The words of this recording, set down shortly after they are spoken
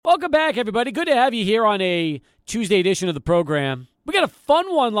Welcome back, everybody. Good to have you here on a Tuesday edition of the program. We got a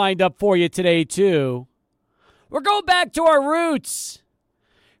fun one lined up for you today, too. We're going back to our roots,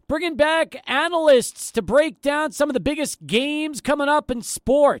 bringing back analysts to break down some of the biggest games coming up in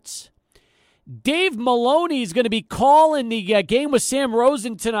sports. Dave Maloney is going to be calling the game with Sam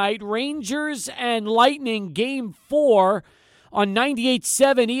Rosen tonight, Rangers and Lightning Game 4 on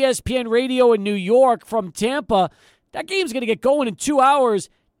 98.7 ESPN Radio in New York from Tampa. That game's going to get going in 2 hours.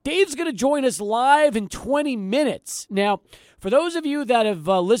 Dave's going to join us live in 20 minutes. Now, for those of you that have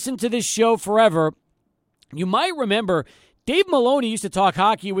listened to this show forever, you might remember Dave Maloney used to talk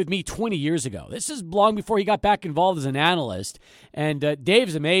hockey with me 20 years ago. This is long before he got back involved as an analyst, and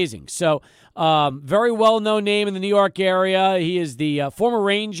Dave's amazing. So, very well-known name in the New York area. He is the former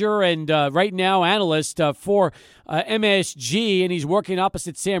Ranger and right now analyst for MSG, and he's working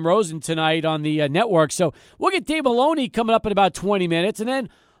opposite Sam Rosen tonight on the network. So we'll get Dave Maloney coming up in about 20 minutes, and then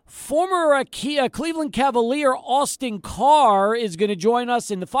former Cleveland Cavalier Austin Carr is going to join us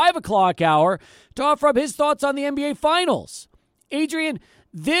in the 5 o'clock hour to offer up his thoughts on the NBA Finals. Adrian,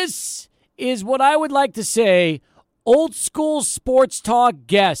 this is what I would like to say old school sports talk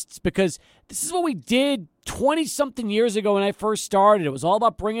guests, because this is what we did 20-something years ago when I first started. It was all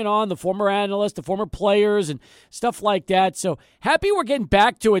about bringing on the former analysts, the former players, and stuff like that. So happy we're getting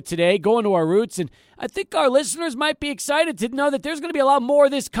back to it today, going to our roots. And I think our listeners might be excited to know that there's going to be a lot more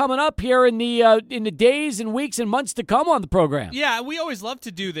of this coming up here in the days and weeks and months to come on the program. Yeah, we always love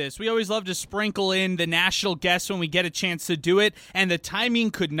to do this. We always love to sprinkle in the national guests when we get a chance to do it, and the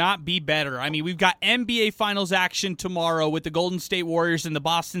timing could not be better. I mean, we've got NBA Finals action tomorrow with the Golden State Warriors and the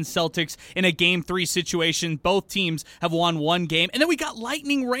Boston Celtics in a Game 3 situation. Both teams have won one game. And then we got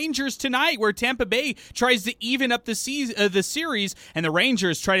Lightning Rangers tonight, where Tampa Bay tries to even up the series, and the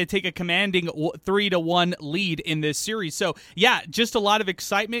Rangers try to take a commanding 3-1 lead in this series. So, yeah, just a lot of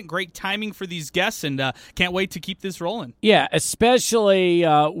excitement, great timing for these guests, and can't wait to keep this rolling. Yeah, especially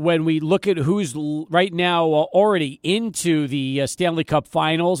when we look at who's right now already into the Stanley Cup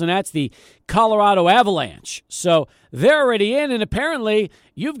Finals, and that's the Colorado Avalanche. So they're already in, and apparently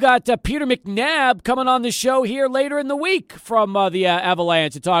you've got Peter McNabb coming on the show here later in the week from the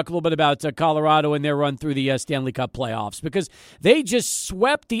Avalanche to talk a little bit about Colorado and their run through the Stanley Cup playoffs, because they just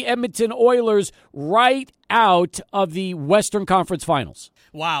swept the Edmonton Oilers right out of the Western Conference Finals.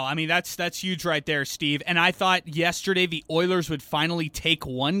 Wow, I mean, that's huge right there, Steve. And I thought yesterday the Oilers would finally take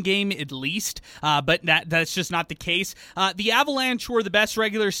one game at least, but that's just not the case. The Avalanche were the best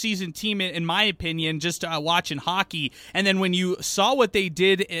regular season team, in my opinion, just watching hockey. And then when you saw what they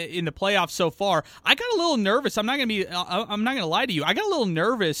did in the playoffs so far, I got a little nervous. I'm not gonna lie to you. I got a little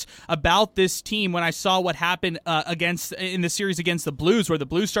nervous about this team when I saw what happened in the series against the Blues, where the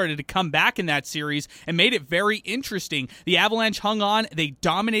Blues started to come back in that series and made it very interesting. The Avalanche hung on. They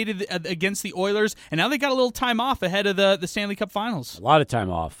dominated against the Oilers, and now they got a little time off ahead of the Stanley Cup Finals. A lot of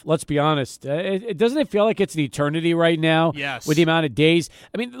time off. Let's be honest. Doesn't it feel like it's an eternity right now? Yes. With the amount of days.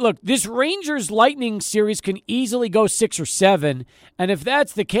 I mean, look, this Rangers-Lightning series can easily go 6 or 7, and if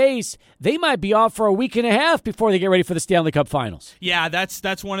that's the case, they might be off for a week and a half before they get ready for the Stanley Cup Finals. Yeah,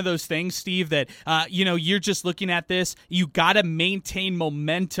 that's one of those things, Steve, that you're just looking at this. You got to maintain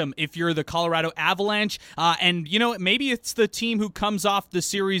momentum if you're the Colorado Avalanche, and maybe it's the team who comes off the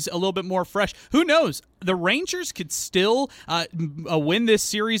series a little bit more fresh. Who knows? The Rangers could still win this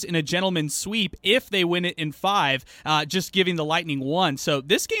series in a gentleman's sweep if they win it in 5, just giving the Lightning 1. So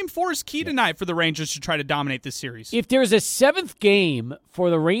this Game 4 is key tonight for the Rangers to try to dominate this series. If there's a 7th game for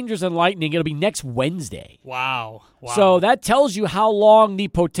the Rangers and Lightning, it'll be next Wednesday. Wow. So that tells you how long the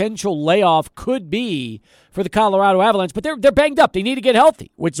potential layoff could be for the Colorado Avalanche. But they're banged up. They need to get healthy,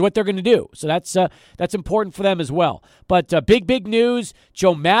 which is what they're going to do. So that's important for them as well. But big news.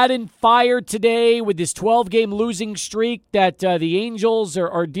 Joe Maddon fired today with this 12-game losing streak that the Angels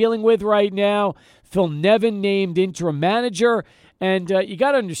are dealing with right now. Phil Nevin named interim manager. And you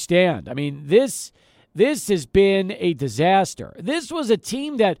got to understand, I mean, this has been a disaster. This was a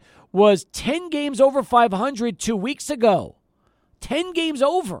team that was 10 games over 500 2 weeks ago. 10 games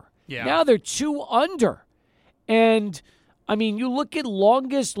over. Yeah. Now they're 2 under. And, I mean, you look at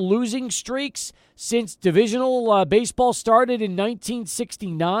longest losing streaks since divisional baseball started in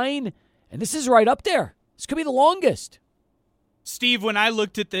 1969, and this is right up there. This could be the longest. Steve, when I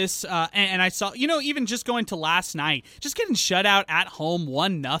looked at this and I saw, even just going to last night, just getting shut out at home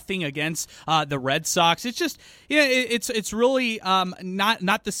 1-0 against the Red Sox, it's just, it's really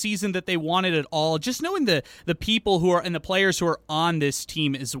not the season that they wanted at all. Just knowing the people who are and the players who are on this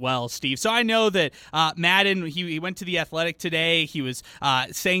team as well, Steve. So I know that Madden, he went to The Athletic today. He was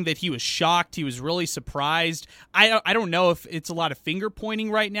saying that he was shocked. He was really surprised. I don't know if it's a lot of finger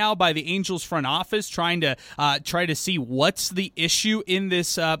pointing right now by the Angels front office trying to see what's the issue in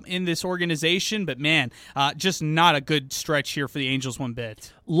this organization, but man, just not a good stretch here for the Angels one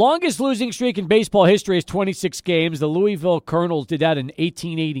bit. Longest losing streak in baseball history is 26 games. The Louisville Colonels did that in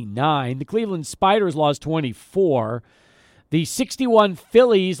 1889. The Cleveland Spiders lost 24. The 61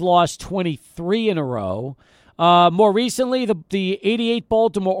 Phillies lost 23 in a row. More recently, the 88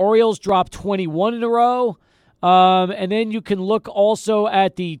 Baltimore Orioles dropped 21 in a row. And then you can look also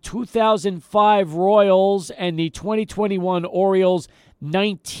at the 2005 Royals and the 2021 Orioles,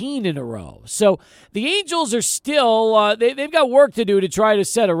 19 in a row. So the Angels are still, they've got work to do to try to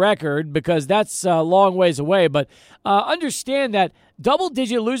set a record because that's a long ways away. But understand that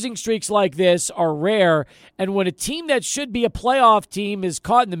double-digit losing streaks like this are rare, and when a team that should be a playoff team is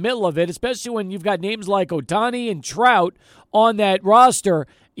caught in the middle of it, especially when you've got names like Ohtani and Trout on that roster,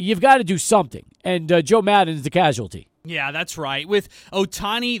 you've got to do something. And Joe Madden is the casualty. Yeah, that's right. With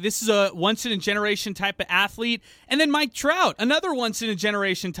Ohtani, this is a once-in-a-generation type of athlete. And then Mike Trout, another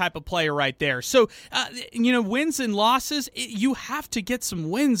once-in-a-generation type of player right there. So, wins and losses, you have to get some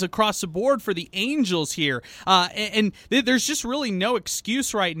wins across the board for the Angels here. And there's just really no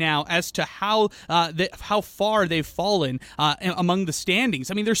excuse right now as to how far they've fallen among the standings.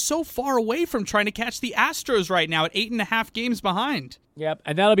 I mean, they're so far away from trying to catch the Astros right now at 8.5 games behind. Yep,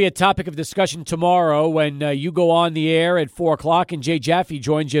 and that'll be a topic of discussion tomorrow when you go on the air at 4 o'clock and Jay Jaffe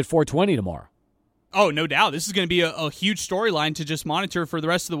joins you at 4:20 tomorrow. Oh, no doubt. This is going to be a huge storyline to just monitor for the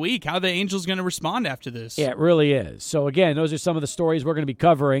rest of the week. How are the Angels going to respond after this? Yeah, it really is. So, again, those are some of the stories we're going to be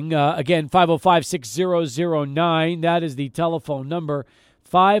covering. Again, 505-6009. That is the telephone number.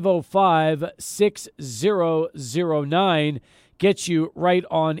 505-6009 gets you right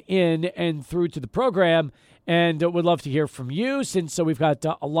on in and through to the program. And would love to hear from you since we've got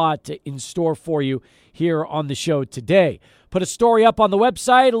a lot in store for you here on the show today. Put a story up on the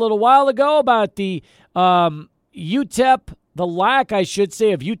website a little while ago about the UTEP, the lack, I should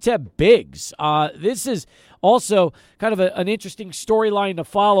say, of UTEP bigs. This is also kind of an interesting storyline to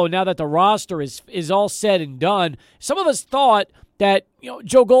follow now that the roster is all said and done. Some of us thought that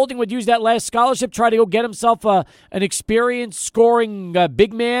Joe Golding would use that last scholarship, try to go get himself an experienced scoring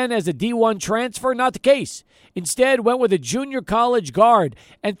big man as a D1 transfer. Not the case. Instead, went with a junior college guard.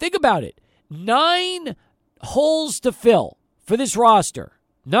 And think about it. 9 holes to fill for this roster.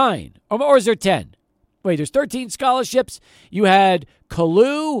 9. Or is there 10? Wait, there's 13 scholarships. You had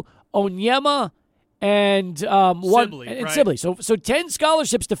Kalu, Onyema, and Sibley. So 10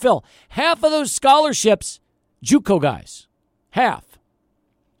 scholarships to fill. Half of those scholarships, JUCO guys. Half.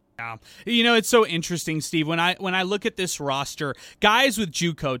 It's so interesting, Steve, when I look at this roster, guys with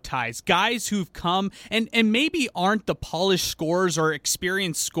JUCO ties, guys who've come and maybe aren't the polished scorers or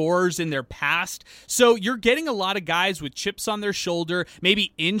experienced scorers in their past. So you're getting a lot of guys with chips on their shoulder,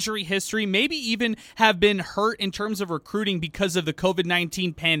 maybe injury history, maybe even have been hurt in terms of recruiting because of the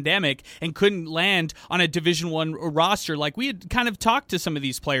COVID-19 pandemic and couldn't land on a Division I roster like we had kind of talked to some of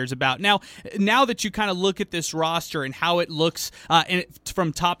these players about. Now that you kind of look at this roster and how it looks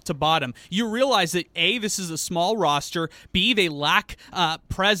from top to bottom, you realize that A, this is a small roster, B, they lack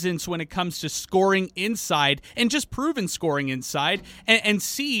presence when it comes to scoring inside and just proven scoring inside, and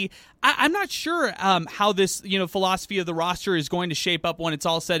C, I'm not sure how this philosophy of the roster is going to shape up when it's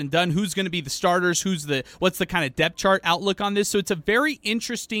all said and done. Who's going to be the starters? What's the kind of depth chart outlook on this? So it's a very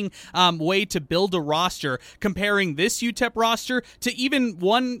interesting way to build a roster, comparing this UTEP roster to even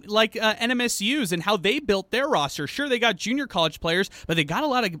one like NMSU's and how they built their roster. Sure, they got junior college players, but they got a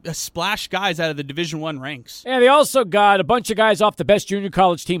lot of splash guys out of the Division I ranks. Yeah, they also got a bunch of guys off the best junior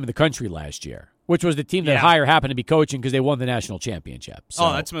college team in the country last year, which was the team that Hire happened to be coaching because they won the national championship.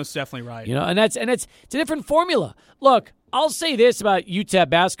 So, that's most definitely right. And it's a different formula. Look, I'll say this about UTEP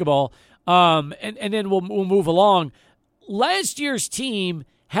basketball, and then we'll move along. Last year's team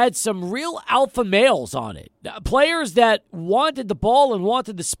had some real alpha males on it, players that wanted the ball and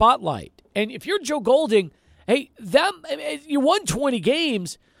wanted the spotlight. And if you're Joe Golding, hey, you won 20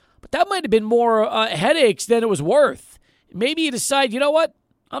 games, but that might have been more headaches than it was worth. Maybe you decide, you know what?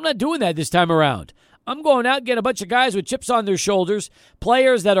 I'm not doing that this time around. I'm going out and getting a bunch of guys with chips on their shoulders,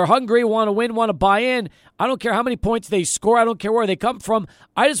 players that are hungry, want to win, want to buy in. I don't care how many points they score. I don't care where they come from.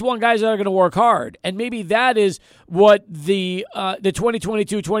 I just want guys that are going to work hard. And maybe that is what the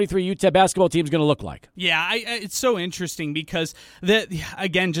 2022-23 UTEP basketball team is going to look like. Yeah, it's so interesting because,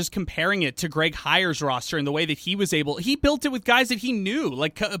 again, just comparing it to Greg Heyer's roster and the way that he built it with guys that he knew,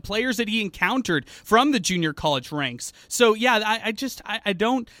 like players that he encountered from the junior college ranks. So, yeah, I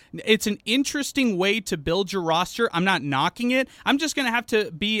don't – it's an interesting way to build your roster. I'm not knocking it. I'm just going to have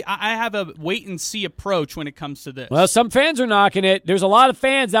to I have a wait-and-see approach when it comes to this. Well, some fans are knocking it. There's a lot of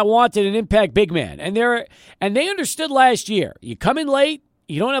fans that wanted an impact big man, and they understood last year. You come in late,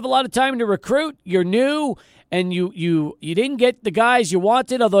 you don't have a lot of time to recruit, you're new, and you didn't get the guys you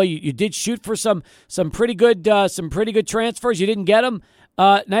wanted, although you did shoot for some pretty good transfers. You didn't get them.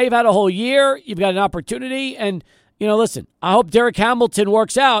 Now you've had a whole year. You've got an opportunity, and listen, I hope Derek Hamilton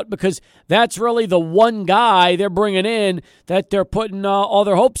works out because that's really the one guy they're bringing in that they're putting all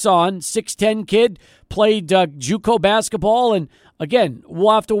their hopes on. 6'10" kid, played JUCO basketball, and again,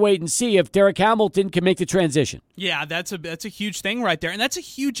 we'll have to wait and see if Derek Hamilton can make the transition. Yeah, that's a huge thing right there, and that's a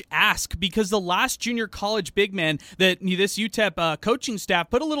huge ask because the last junior college big man that this UTEP coaching staff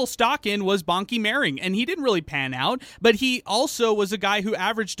put a little stock in was Bonky Maring, and he didn't really pan out, but he also was a guy who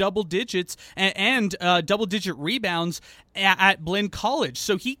averaged double digits and double-digit rebounds at Blinn College.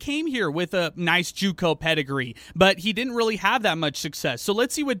 So he came here with a nice JUCO pedigree, but he didn't really have that much success. So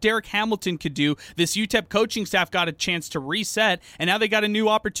let's see what Derek Hamilton could do. This UTEP coaching staff got a chance to reset, and now they got a new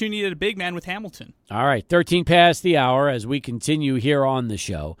opportunity at a big man with Hamilton. All right, 13 past the hour as we continue here on the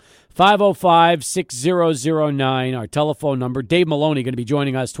show. 505-6009, our telephone number. Dave Maloney going to be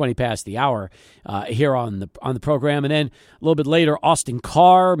joining us 20 past the hour here on the program. And then a little bit later, Austin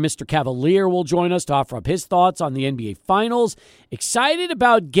Carr, Mr. Cavalier, will join us to offer up his thoughts on the NBA Finals. Excited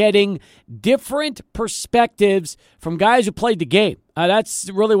about getting different perspectives from guys who played the game. That's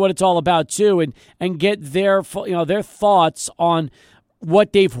really what it's all about, too, and get their thoughts on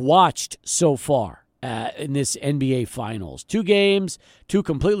what they've watched so far. In this NBA Finals. 2 games, 2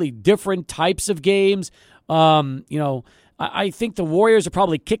 completely different types of games. I think the Warriors are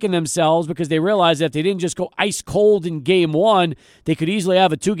probably kicking themselves because they realize that if they didn't just go ice cold in game 1, they could easily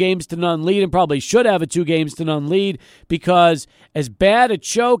have a 2-0 lead and probably should have a 2-0 lead because as bad a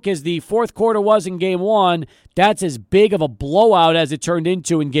choke as the fourth quarter was in game 1, that's as big of a blowout as it turned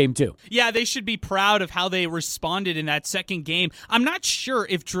into in game 2. Yeah, they should be proud of how they responded in that second game. I'm not sure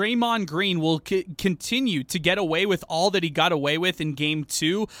if Draymond Green will continue to get away with all that he got away with in game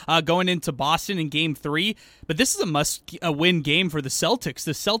 2, going into Boston in game 3, but this is a must-win game for the Celtics.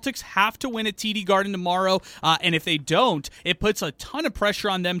 The Celtics have to win at TD Garden tomorrow, and if they don't, it puts a ton of pressure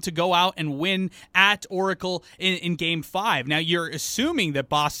on them to go out and win at Oracle in game 5. Now, you're assuming that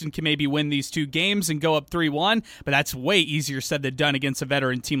Boston can maybe win these 2 games and go up 3-1, but that's way easier said than done against a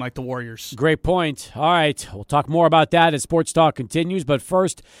veteran team like the Warriors. Great point. All right, we'll talk more about that as Sports Talk continues, but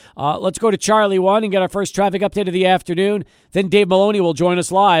first, let's go to Charlie 1 and get our first traffic update of the afternoon. Then Dave Maloney will join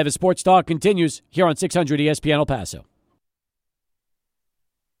us live as Sports Talk continues here on 600 ESPN El Paso.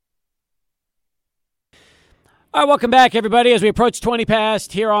 All right, welcome back, everybody, as we approach 20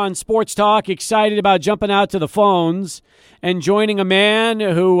 past here on Sports Talk. Excited about jumping out to the phones and joining a man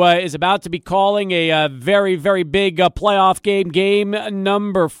who is about to be calling a very, very big playoff game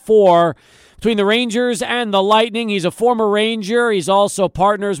number 4 between the Rangers and the Lightning. He's a former Ranger. He's also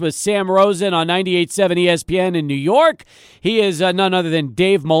partners with Sam Rosen on 98.7 ESPN in New York. He is none other than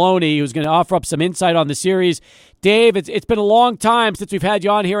Dave Maloney, who's going to offer up some insight on the series. Dave, it's been a long time since we've had you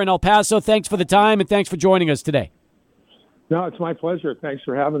on here in El Paso. Thanks for the time, and thanks for joining us today. No, it's my pleasure. Thanks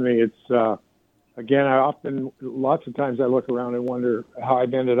for having me. It's, again, lots of times I look around and wonder how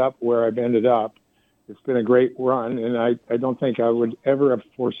I've ended up where I've ended up. It's been a great run, and I don't think I would ever have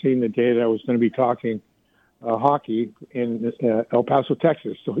foreseen the day that I was going to be talking hockey in El Paso,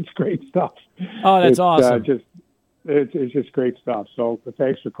 Texas. So it's great stuff. Oh, that's awesome. It's just great stuff. So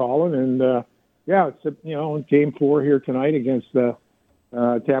thanks for calling, and it's game 4 here tonight against the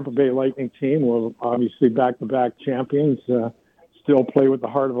Tampa Bay Lightning team. We'll obviously back-to-back champions. Still play with the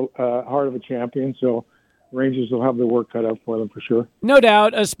heart of a champion. So Rangers will have their work cut out for them for sure. No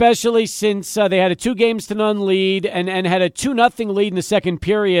doubt, especially since they had a 2-0 lead and had a 2-0 lead in the second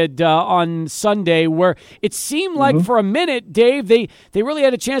period on Sunday, where it seemed like for a minute, Dave, they really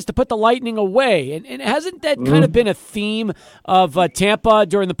had a chance to put the Lightning away. And hasn't that kind of been a theme of Tampa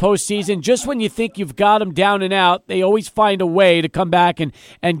during the postseason? Just when you think you've got them down and out, they always find a way to come back and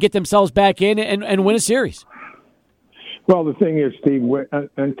get themselves back in and win a series. Well, the thing is, Steve,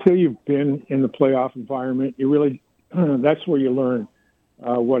 until you've been in the playoff environment, you really that's where you learn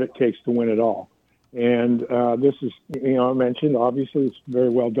what it takes to win it all. And this is, I mentioned, obviously it's very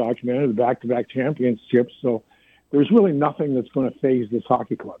well documented, the back-to-back championships. So there's really nothing that's going to phase this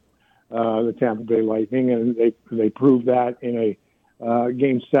hockey club, the Tampa Bay Lightning. And they proved that in a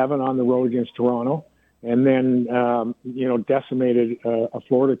Game 7 on the road against Toronto. And then, decimated a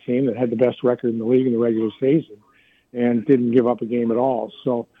Florida team that had the best record in the league in the regular season and didn't give up a game at all.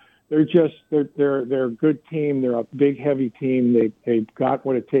 So they're a good team. They're a big, heavy team. They've got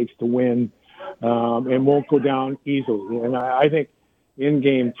what it takes to win. And won't go down easily. And I think in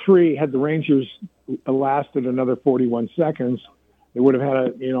Game 3, had the Rangers lasted another 41 seconds, they would have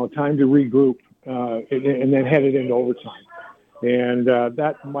had time to regroup and then headed into overtime. And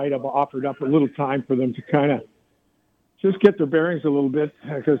that might have offered up a little time for them to kind of just get their bearings a little bit,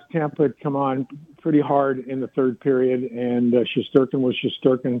 because Tampa had come on pretty hard in the third period, and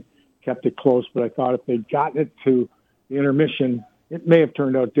Shesterkin kept it close. But I thought if they'd gotten it to the intermission, it may have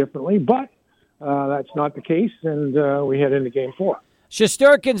turned out differently. But that's not the case, and we head into Game 4.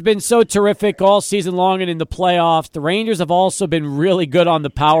 Shesterkin's been so terrific all season long and in the playoffs. The Rangers have also been really good on the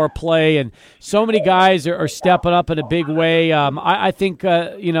power play, and so many guys are stepping up in a big way. I think,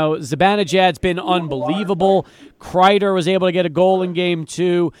 Zibanejad's been unbelievable. Kreider was able to get a goal in Game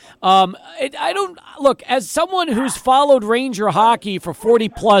 2. Look, as someone who's followed Ranger hockey for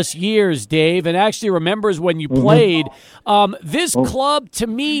 40-plus years, Dave, and actually remembers when you played, this club, to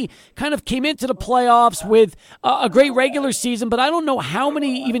me, kind of came into the playoffs with a great regular season, but I don't know how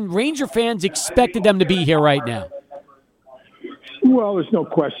many even Ranger fans expected them to be here right now. Well, there's no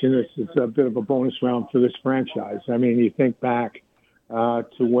question it's a bit of a bonus round for this franchise. I mean, you think back to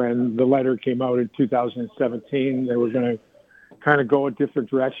when the letter came out in 2017, they were going to kind of go a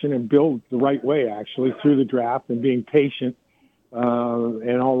different direction and build the right way, actually, through the draft and being patient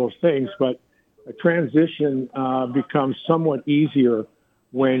and all those things. But a transition becomes somewhat easier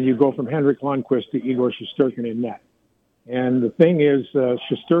when you go from Henrik Lundqvist to Igor Shesterkin in net. And the thing is,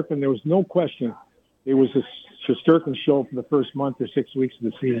 Shesterkin, there was no question it was a Shesterkin show for the first month or 6 weeks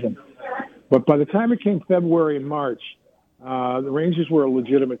of the season. But by the time it came February and March, the Rangers were a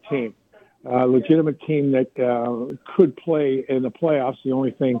legitimate team that could play in the playoffs. The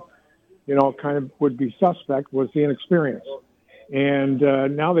only thing, kind of would be suspect was the inexperience. And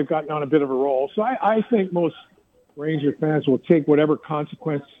now they've gotten on a bit of a roll. So I think most Ranger fans will take whatever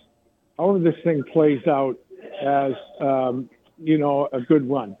consequence, however this thing plays out, as a good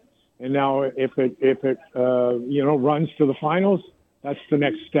run. And now if it runs to the finals, that's the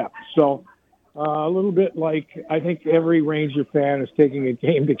next step. So a little bit like I think every Ranger fan is taking it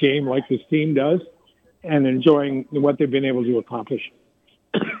game to game like this team does and enjoying what they've been able to accomplish.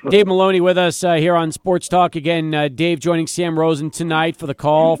 Dave Maloney with us here on Sports Talk. Again, Dave joining Sam Rosen tonight for the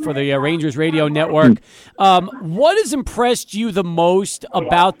call for the Rangers Radio Network. What has impressed you the most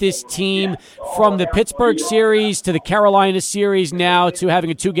about this team from the Pittsburgh series to the Carolina series now to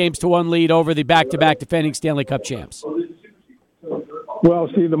having a 2-1 lead over the back-to-back defending Stanley Cup champs? Well,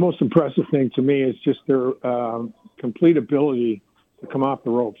 see, the most impressive thing to me is just their complete ability to come off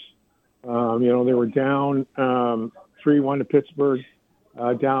the ropes. They were down 3-1 to Pittsburgh.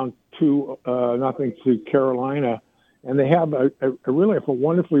 Down 2-0 to Carolina, and they have a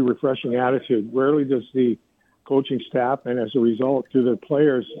wonderfully refreshing attitude. Rarely does the coaching staff, and as a result, do the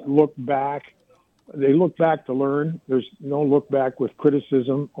players look back. They look back to learn. There's no look back with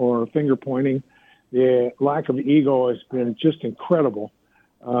criticism or finger pointing. The lack of ego has been just incredible.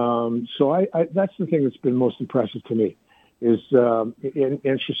 So I that's the thing that's been most impressive to me. And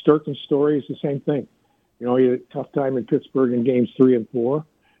Shesterkin's story is the same thing. He had a tough time in Pittsburgh in Games 3 and 4,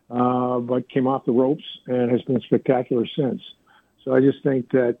 but came off the ropes and has been spectacular since. So I just think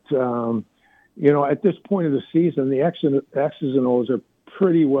that, at this point of the season, the X's and O's are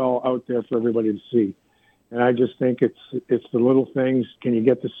pretty well out there for everybody to see. And I just think it's the little things. Can you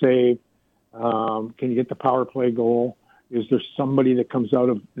get the save? Can you get the power play goal? Is there somebody that comes out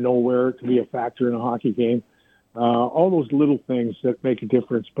of nowhere to be a factor in a hockey game? All those little things that make a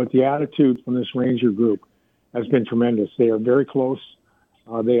difference. But the attitude from this Ranger group has been tremendous. They are very close.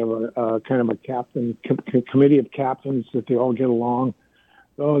 They have a kind of a committee of captains that they all get along.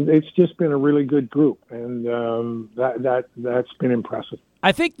 So it's just been a really good group, and that's been impressive.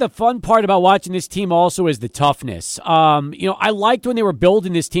 I think the fun part about watching this team also is the toughness. I liked when they were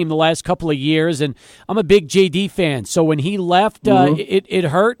building this team the last couple of years, and I'm a big JD fan. So when he left, it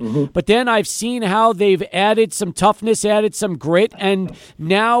hurt. Mm-hmm. But then I've seen how they've added some toughness, added some grit, and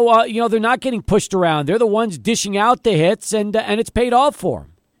now they're not getting pushed around. They're the ones dishing out the hits, and it's paid off for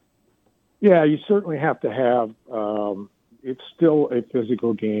them. Yeah, you certainly have to have. It's still a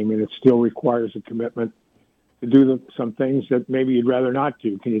physical game, and it still requires a commitment to do some things that maybe you'd rather not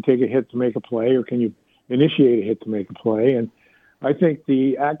do? Can you take a hit to make a play, or can you initiate a hit to make a play? And I think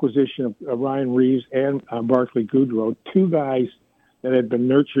the acquisition of Ryan Reeves and Barclay Goodrow, two guys that had been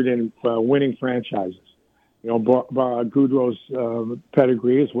nurtured in winning franchises. Goodrow's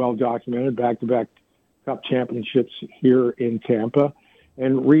pedigree is well documented, back-to-back Cup championships here in Tampa.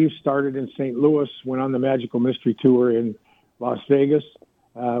 And Reeves started in St. Louis, went on the Magical Mystery Tour in Las Vegas,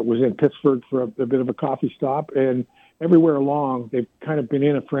 was in Pittsburgh for a bit of a coffee stop, and everywhere along, they've kind of been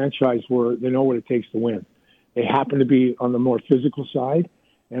in a franchise where they know what it takes to win. They happen to be on the more physical side,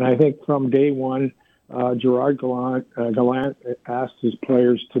 and I think from day one, Gerard Gallant asked his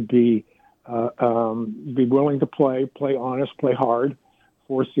players to be willing to play honest, play hard,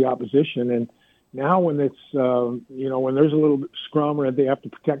 force the opposition. And now when it's when there's a little scrum or they have to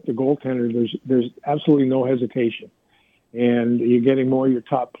protect the goaltender, there's absolutely no hesitation. And you're getting more of your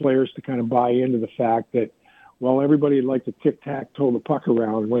top players to kind of buy into the fact that, well, everybody would like to tic-tac-toe the puck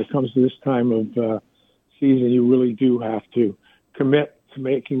around. When it comes to this time of season, you really do have to commit to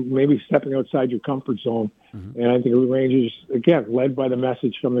maybe stepping outside your comfort zone. Mm-hmm. And I think the Rangers, again, led by the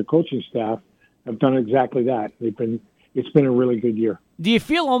message from the coaching staff, have done exactly that. It's been a really good year. Do you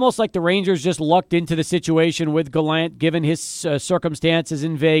feel almost like the Rangers just lucked into the situation with Gallant, given his circumstances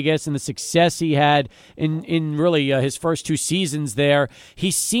in Vegas and the success he had in really his first two seasons there?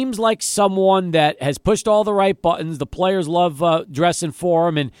 He seems like someone that has pushed all the right buttons. The players love dressing for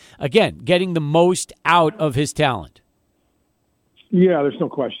him, and, again, getting the most out of his talent. Yeah, there's no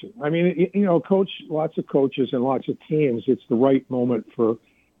question. I mean, lots of coaches and lots of teams, it's the right moment for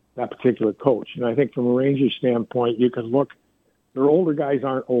that particular coach. And I think from a Rangers standpoint, you can look, their older guys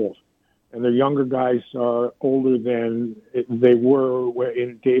aren't old, and their younger guys are older than they were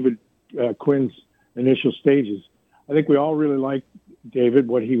in David Quinn's initial stages. I think we all really liked David,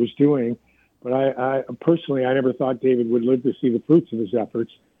 what he was doing, but I personally, I never thought David would live to see the fruits of his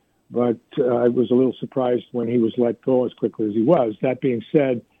efforts, but I was a little surprised when he was let go as quickly as he was. That being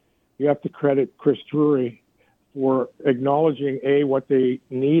said, you have to credit Chris Drury for acknowledging, what they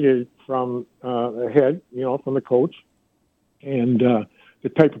needed from ahead, from the coach, and the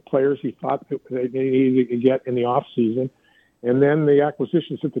type of players he thought that they needed to get in the off season. And then the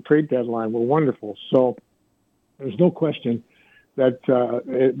acquisitions at the trade deadline were wonderful. So there's no question that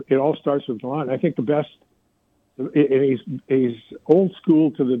it all starts with Gallant. I think the best, and he's old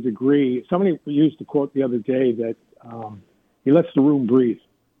school to the degree, somebody used the quote the other day that he lets the room breathe.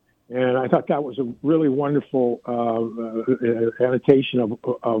 And I thought that was a really wonderful annotation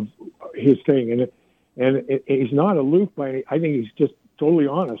of his thing. And he's not aloof by any. I think he's just totally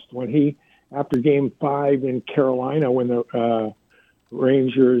honest. When he, after Game 5 in Carolina, when the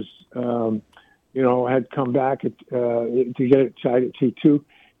Rangers, had come back to get it tied at 2-2,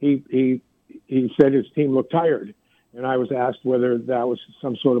 he said his team looked tired. And I was asked whether that was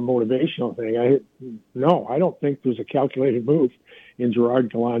some sort of motivational thing. No, I don't think there's a calculated move in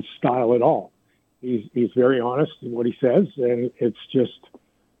Gerard Gallant's style at all. He's very honest in what he says, and it's just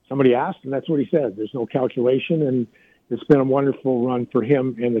somebody asked, and that's what he said. There's no calculation, and it's been a wonderful run for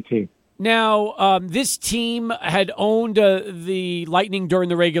him and the team. Now, this team had owned the Lightning during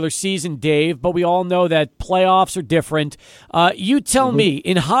the regular season, Dave, but we all know that playoffs are different. You tell me,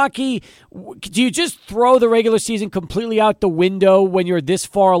 in hockey, do you just throw the regular season completely out the window when you're this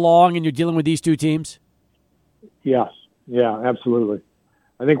far along and you're dealing with these two teams? Yes. Yeah, absolutely.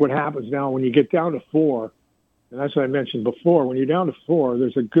 I think what happens now when you get down to 4, and that's what I mentioned before, when you're down to 4,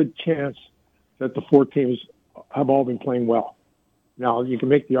 there's a good chance that the 4 teams have all been playing well. Now, you can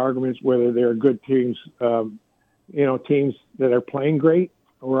make the arguments whether they're good teams, teams that are playing great,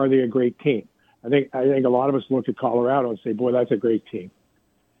 or are they a great team? I think a lot of us look at Colorado and say, boy, that's a great team.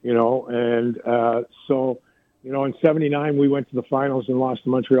 So in 79, we went to the finals and lost to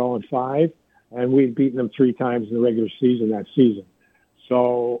Montreal in 5, and we'd beaten them 3 times in the regular season that season.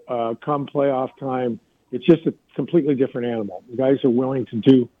 So come playoff time, it's just a completely different animal. The guys are willing to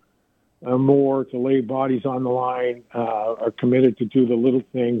do more, to lay bodies on the line, are committed to do the little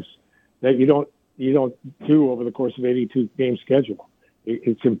things that you don't do over the course of 82 game schedule.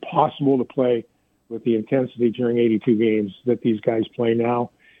 It's impossible to play with the intensity during 82 games that these guys play now,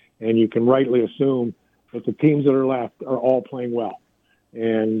 and you can rightly assume that the teams that are left are all playing well,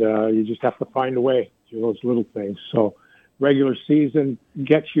 and you just have to find a way through those little things. So regular season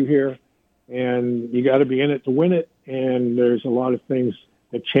gets you here, and you got to be in it to win it, and there's a lot of things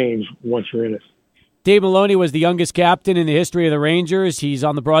that change once you're in it. Dave Maloney was the youngest captain in the history of the Rangers. He's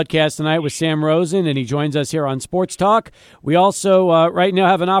on the broadcast tonight with Sam Rosen, and he joins us here on Sports Talk. We also right now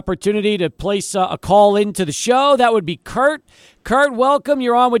have an opportunity to place a call into the show. That would be Kurt. Kurt, welcome.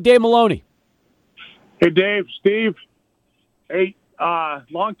 You're on with Dave Maloney. Hey, Dave, Steve. Hey,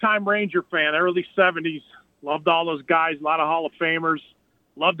 longtime Ranger fan, early 70s. Loved all those guys, a lot of Hall of Famers.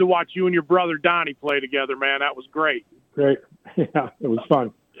 Loved to watch you and your brother Donnie play together, man. That was great. Great. Yeah, it was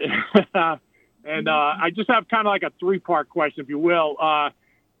fun. And I just have kind of like a three-part question, if you will.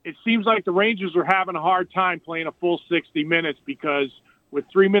 It seems like the Rangers are having a hard time playing a full 60 minutes because with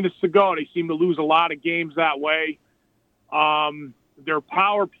 3 minutes to go, they seem to lose a lot of games that way. Their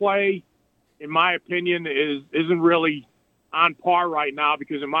power play, in my opinion, isn't really on par right now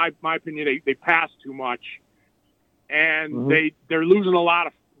because, in my opinion, they pass too much, and they're losing a lot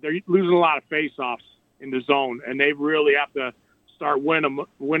of faceoffs in the zone, and they really have to start winning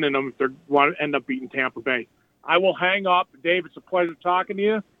them if they want to end up beating Tampa Bay. I will hang up, Dave. It's a pleasure talking to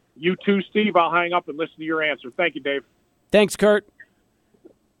you. You too, Steve. I'll hang up and listen to your answer. Thank you, Dave. Thanks, Kurt.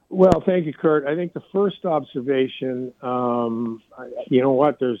 Well, thank you, Kurt. I think the first observation, you know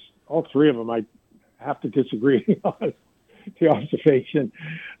what? There's all three of them. I have to disagree on the observation.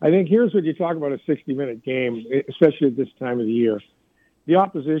 I think here's what you talk about a 60-minute game, especially at this time of the year. The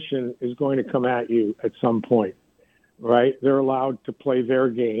opposition is going to come at you at some point, right? They're allowed to play their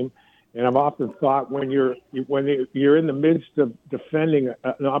game. And I've often thought when you're in the midst of defending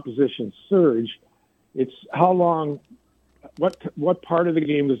an opposition surge, it's how long, what part of the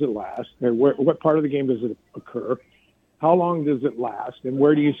game does it last, or what part of the game does it occur, how long does it last, and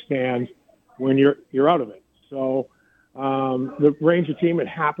where do you stand when you're out of it? So the Ranger team, it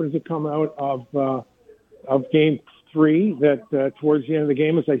happens to come out of Game 3 that towards the end of the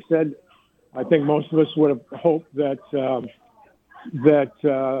game, as I said, I think most of us would have hoped that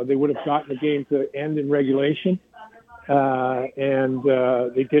they would have gotten the game to end in regulation, and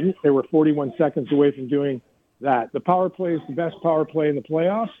they didn't. They were 41 seconds away from doing that. The power play is the best power play in the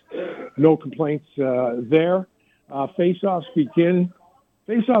playoffs. No complaints there. Face-offs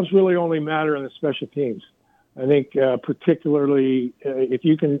really only matter in the special teams. I think particularly if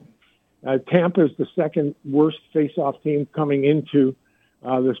you can, Tampa is the second worst face-off team coming into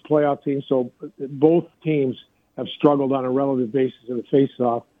this playoff team. So both teams have struggled on a relative basis in the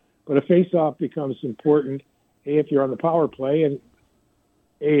face-off. But a face-off becomes important, A, if you're on the power play, and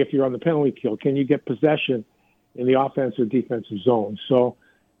A, if you're on the penalty kill. Can you get possession in the offensive or defensive zone? So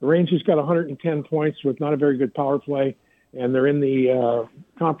the Rangers got 110 points with not a very good power play, and they're in the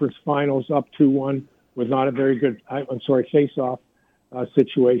conference finals up 2-1 with not a very good, face-off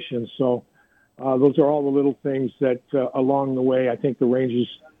situation. So those are all the little things that along the way, I think the Rangers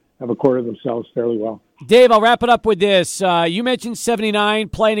have accorded themselves fairly well. Dave, I'll wrap it up with this. You mentioned 79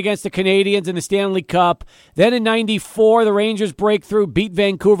 playing against the Canadiens in the Stanley Cup. Then in 94, the Rangers break through, beat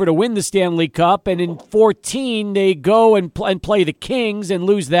Vancouver to win the Stanley Cup. And in 14, they go and play the Kings and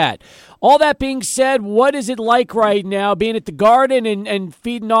lose that. All that being said, what is it like right now being at the Garden and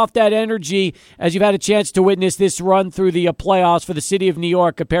feeding off that energy as you've had a chance to witness this run through the playoffs for the city of New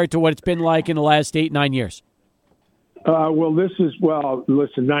York compared to what it's been like in the last 8-9 years?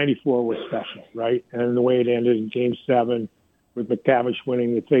 Listen, 94 was special, right? And the way it ended in Game 7 with McTavish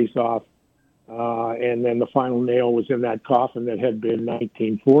winning the face-off, and then the final nail was in that coffin that had been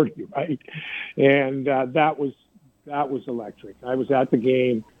 1940, right? And that was electric. I was at the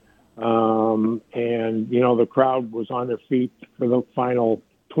game, and, the crowd was on their feet for the final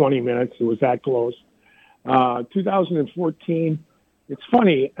 20 minutes. It was that close. 2014, it's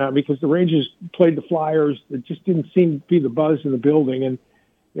funny because the Rangers played the Flyers. It just didn't seem to be the buzz in the building. And,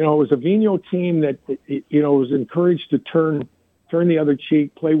 it was a Vigneault team that, was encouraged to turn the other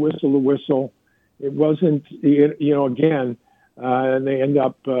cheek, play whistle to whistle. It wasn't, again, and they end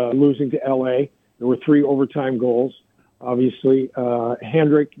up losing to L.A. There were 3 overtime goals, obviously.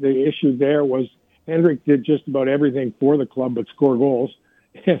 Hendrick, the issue there was Hendrick did just about everything for the club but score goals.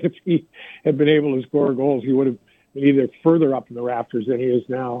 And if he had been able to score goals, he would have either further up in the rafters than he is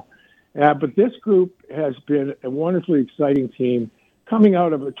now. But this group has been a wonderfully exciting team coming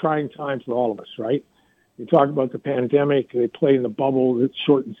out of a trying time for all of us, right? You talk about the pandemic. They played in the bubble. It's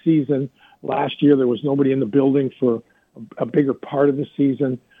shortened season. Last year, there was nobody in the building for a bigger part of the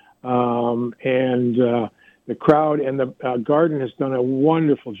season. And the crowd and the Garden has done a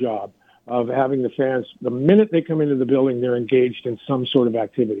wonderful job of having the fans, the minute they come into the building, they're engaged in some sort of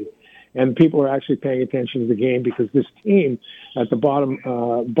activity. And people are actually paying attention to the game because this team at the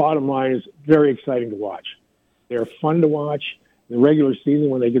bottom line is very exciting to watch. They're fun to watch. In the regular season,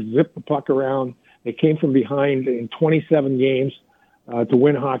 when they could zip the puck around, they came from behind in 27 games to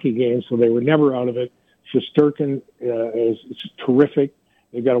win hockey games, so they were never out of it. Shesterkin is terrific.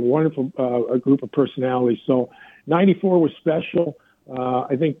 They've got a wonderful a group of personalities. So 94 was special.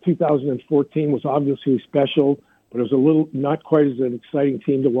 I think 2014 was obviously special, but it was a little not quite as an exciting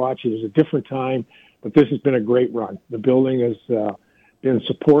team to watch. It was a different time. But this has been a great run. The building has been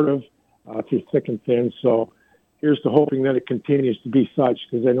supportive through thick and thin. So here's to hoping that it continues to be such,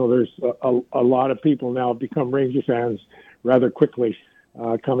 because I know there's a lot of people now become Ranger fans rather quickly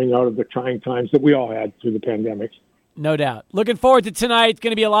coming out of the trying times that we all had through the pandemic. No doubt. Looking forward to tonight. It's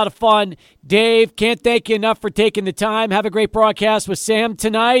going to be a lot of fun. Dave, can't thank you enough for taking the time. Have a great broadcast with Sam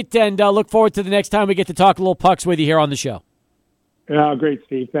tonight, and look forward to the next time we get to talk a little pucks with you here on the show. Yeah, great,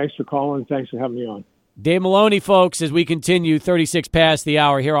 Steve. Thanks for calling. Thanks for having me on. Dave Maloney, folks, as we continue 36 past the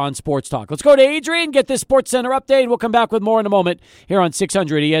hour here on Sports Talk. Let's go to Adrian, get this Sports Center update. We'll come back with more in a moment here on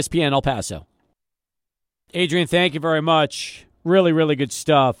 600 ESPN El Paso. Adrian, thank you very much. Really, really good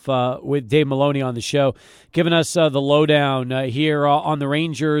stuff with Dave Maloney on the show, giving us the lowdown here on the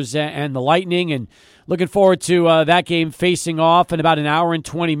Rangers and the Lightning, and looking forward to that game facing off in about an hour and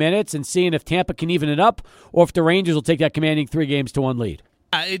 20 minutes and seeing if Tampa can even it up or if the Rangers will take that commanding 3-1 lead.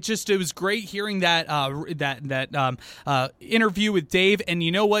 It was great hearing that interview with Dave, and you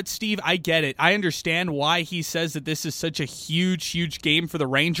know what, Steve? I get it. I understand why he says that this is such a huge game for the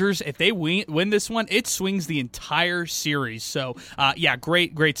Rangers. If they win this one, it swings the entire series. So,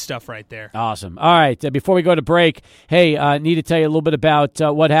 great stuff right there. Awesome. All right, before we go to break, hey, I need to tell you a little bit about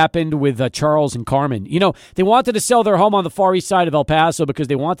what happened with Charles and Carmen. You know, they wanted to sell their home on the far east side of El Paso because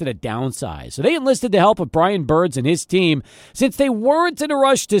they wanted to downsize. So they enlisted the help of Brian Birds and his team. Since they weren't in a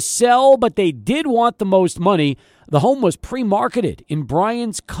rush to sell, but they did want the most money, the home was pre-marketed in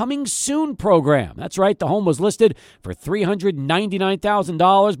Brian's Coming Soon program. That's right, the home was listed for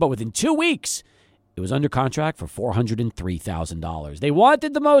 $399,000, but within 2 weeks, it was under contract for $403,000. They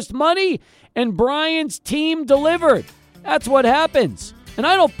wanted the most money, and Brian's team delivered. That's what happens. And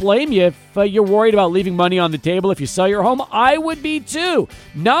I don't blame you if you're worried about leaving money on the table if you sell your home. I would be too.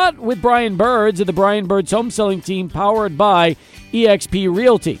 Not with Brian Birds and the Brian Birds home selling team powered by eXp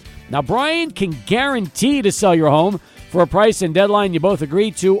Realty. Now, Brian can guarantee to sell your home for a price and deadline you both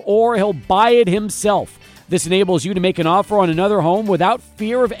agree to, or he'll buy it himself. This enables you to make an offer on another home without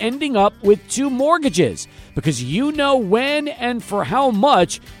fear of ending up with 2 mortgages, because you know when and for how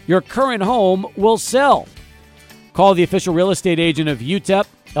much your current home will sell. Call the official real estate agent of UTEP,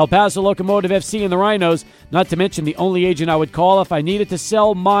 El Paso Locomotive FC, and the Rhinos, not to mention the only agent I would call if I needed to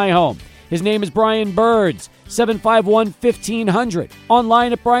sell my home. His name is Brian Birds, 751-1500.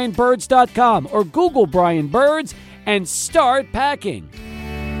 Online at brianbirds.com or Google Brian Birds and start packing.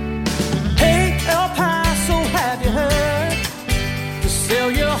 Hey, El Paso, have you heard? To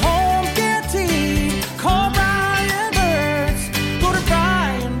sell your home, guaranteed. Call Brian Birds. Go to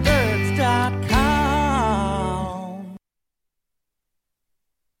brianbirds.com.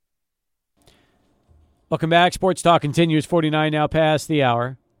 Welcome back. Sports Talk continues. 49 now past the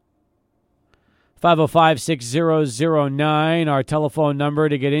hour. 505-6009, our telephone number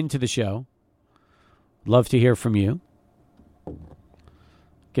to get into the show. Love to hear from you.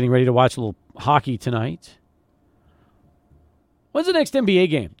 Getting ready to watch a little hockey tonight. When's the next NBA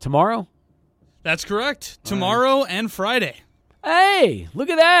game? Tomorrow? That's correct. Tomorrow and Friday. Hey,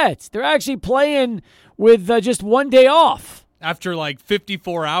 look at that. They're actually playing with just one day off. After like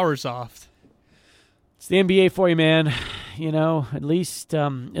 54 hours off. It's the NBA for you, man. You know, at least they're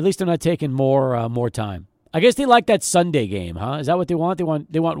not taking more time. I guess they like that Sunday game, huh? Is that what they want?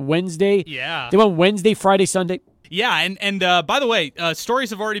 They want Wednesday? Yeah. They want Wednesday, Friday, Sunday? Yeah, and by the way, stories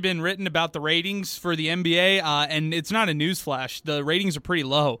have already been written about the ratings for the NBA, and it's not a newsflash. The ratings are pretty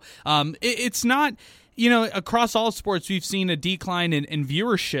low. It's not... You know, across all sports, we've seen a decline in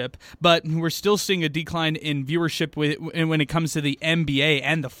viewership, but we're still seeing a decline in viewership when it comes to the NBA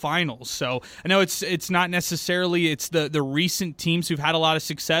and the finals. So I know it's not necessarily it's the recent teams who've had a lot of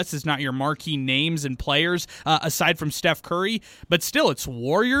success. It's not your marquee names and players aside from Steph Curry, but still it's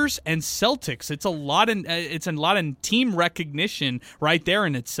Warriors and Celtics. It's a lot of team recognition right there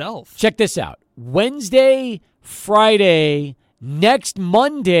in itself. Check this out: Wednesday, Friday, next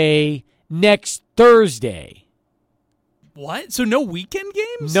Monday, next Thursday. What? So no weekend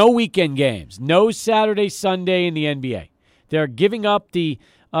games? No weekend games. No Saturday, Sunday in the NBA. They're giving up the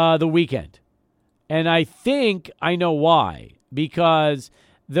weekend. And I think I know why. Because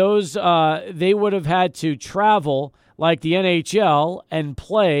those they would have had to travel like the NHL and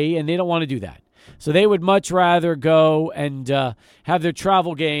play, and they don't want to do that. So they would much rather go and have their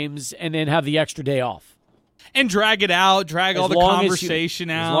travel games and then have the extra day off. And drag it out, drag all the conversation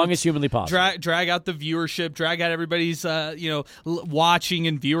out. As long as humanly possible. Drag out the viewership, drag out everybody's watching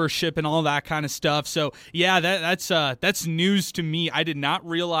and viewership and all that kind of stuff. So, yeah, that's news to me. I did not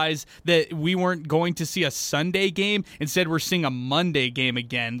realize that we weren't going to see a Sunday game. Instead, we're seeing a Monday game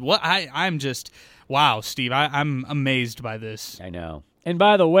again. I'm just... Wow, Steve, I'm amazed by this. I know. And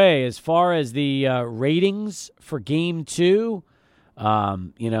by the way, as far as the ratings for Game 2,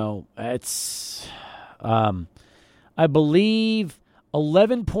 it's, I believe,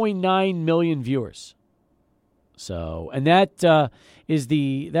 11.9 million viewers. So, and that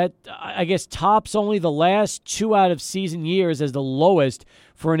I guess tops only the last 2 out of season years as the lowest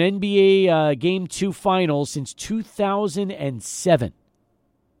for an NBA Game 2 final since 2007.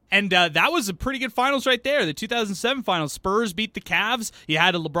 And that was a pretty good finals right there. The 2007 finals, Spurs beat the Cavs. You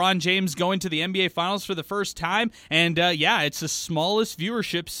had a LeBron James going to the NBA finals for the first time. And, it's the smallest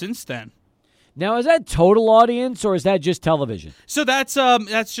viewership since then. Now, is that total audience or is that just television? So that's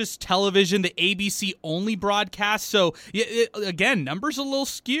just television, the ABC only broadcast. So again, numbers a little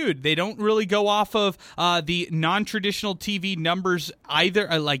skewed. They don't really go off of the non-traditional TV numbers either,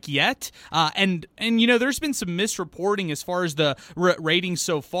 yet. And there's been some misreporting as far as the ratings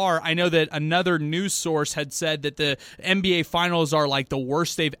so far. I know that another news source had said that the NBA finals are like the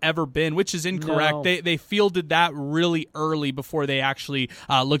worst they've ever been, which is incorrect. No. They fielded that really early before they actually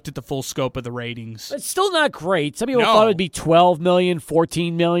looked at the full scope of the ratings. It's still not great. Some people thought it would be 12 million,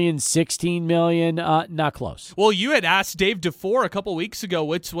 14 million, 16 million. Not close. Well, you had asked Dave DeFore a couple weeks ago,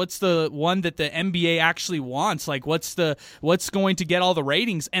 what's the one that the NBA actually wants? Like, what's going to get all the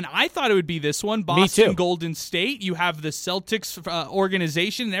ratings? And I thought it would be this one, Boston Golden State. You have the Celtics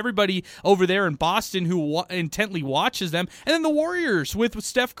organization and everybody over there in Boston who intently watches them. And then the Warriors with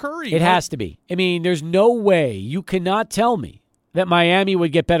Steph Curry. It has to be. I mean, there's no way. You cannot tell me that Miami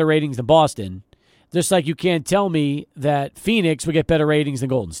would get better ratings than Boston, just like you can't tell me that Phoenix would get better ratings than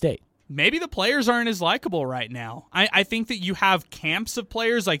Golden State. Maybe the players aren't as likable right now. I think that you have camps of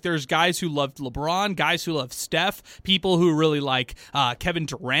players. Like there's guys who love LeBron, guys who love Steph, people who really like Kevin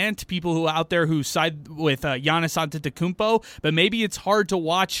Durant, people who out there who side with Giannis Antetokounmpo. But maybe it's hard to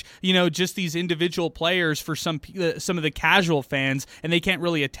watch, just these individual players for some of the casual fans, and they can't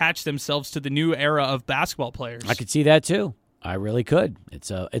really attach themselves to the new era of basketball players. I could see that too. I really could.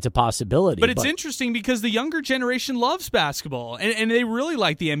 It's a possibility. But it's interesting because the younger generation loves basketball, and they really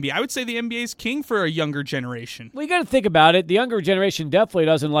like the NBA. I would say the NBA is king for a younger generation. Well, you got to think about it. The younger generation definitely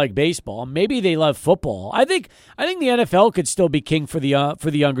doesn't like baseball. Maybe they love football. I think the NFL could still be king for the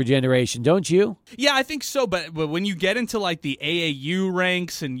younger generation, don't you? Yeah, I think so. But when you get into like the AAU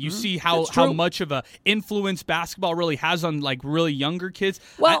ranks and you see how much of a influence basketball really has on like really younger kids,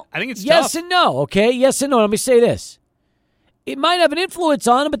 well, I think it's yes tough. And no. Okay, yes and no. Let me say this. It might have an influence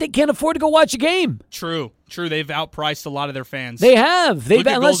on them, but they can't afford to go watch a game. True. They've outpriced a lot of their fans. They have. Look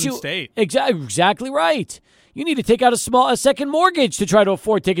at Golden State. Exactly right. You need to take out a second mortgage to try to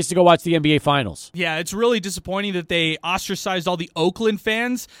afford tickets to go watch the NBA Finals. Yeah, it's really disappointing that they ostracized all the Oakland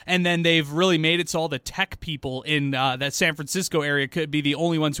fans, and then they've really made it so all the tech people in that San Francisco area could be the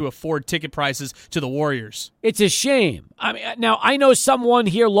only ones who afford ticket prices to the Warriors. It's a shame. I mean, now I know someone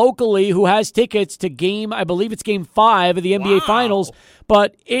here locally who has tickets to I believe it's Game 5 of the NBA Finals,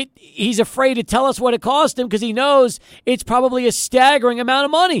 but he's afraid to tell us what it cost him because he knows it's probably a staggering amount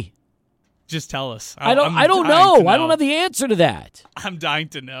of money. Just tell us. I don't know. I don't have the answer to that. I'm dying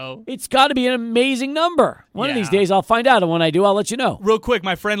to know. It's got to be an amazing number. One of these days I'll find out, and when I do, I'll let you know. Real quick,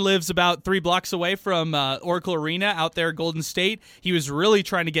 my friend lives about 3 blocks away from Oracle Arena out there at Golden State. He was really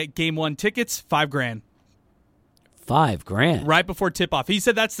trying to get Game 1 tickets, $5,000. $5,000 right before tip-off. He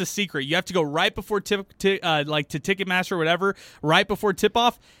said that's the secret. You have to go right before to Ticketmaster or whatever, right before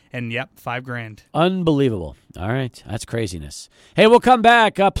tip-off, and yep, $5,000. Unbelievable. All right, that's craziness. Hey, we'll come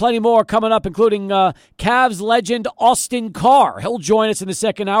back. Plenty more coming up, including Cavs legend Austin Carr. He'll join us in the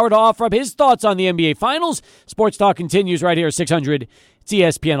second hour to offer up his thoughts on the NBA Finals. Sports Talk continues right here at 600. It's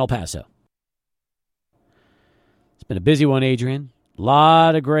ESPN El Paso. It's been a busy one, Adrian. A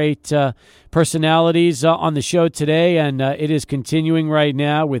lot of great personalities on the show today, and it is continuing right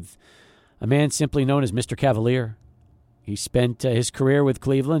now with a man simply known as Mr. Cavalier. He spent his career with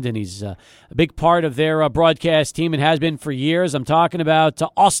Cleveland, and he's a big part of their broadcast team and has been for years. I'm talking about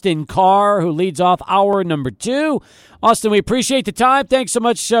Austin Carr, who leads off hour number 2. Austin, we appreciate the time. Thanks so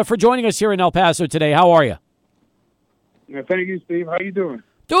much for joining us here in El Paso today. How are you? Yeah, thank you, Steve. How you doing?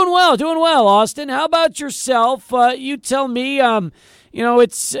 Doing well, Austin. How about yourself? You tell me.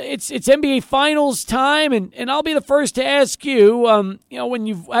 It's NBA Finals time, and I'll be the first to ask you. When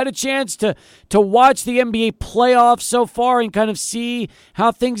you've had a chance to watch the NBA playoffs so far and kind of see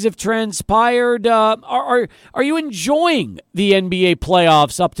how things have transpired, are you enjoying the NBA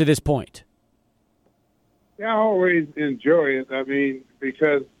playoffs up to this point? Yeah, I always enjoy it. I mean,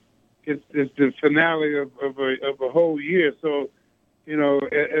 because it's the finale of a whole year, so.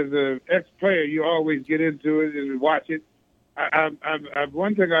 As an ex-player, you always get into it and watch it.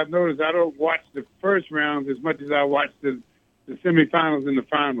 One thing I've noticed, I don't watch the first rounds as much as I watch the the semifinals and the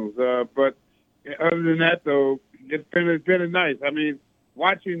finals. But other than that, though, it's been nice. I mean,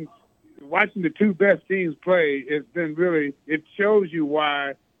 watching the two best teams play, it shows you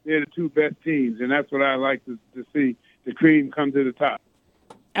why they're the two best teams, and that's what I like to see, the cream come to the top.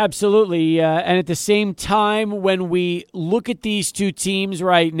 Absolutely. And at the same time, when we look at these two teams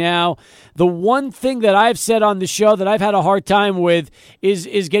right now, the one thing that I've said on the show that I've had a hard time with is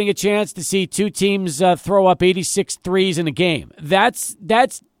getting a chance to see two teams throw up 86 threes in a game. That's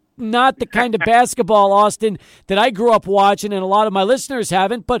not the kind of basketball, Austin, that I grew up watching, and a lot of my listeners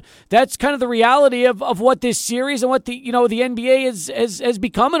haven't, but that's kind of the reality of what this series and what the NBA has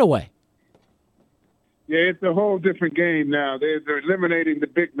become in a way. Yeah, it's a whole different game now. They're eliminating the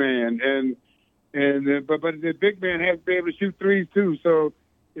big man, but the big man has to be able to shoot threes too. So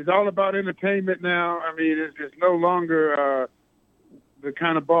it's all about entertainment now. I mean, it's no longer the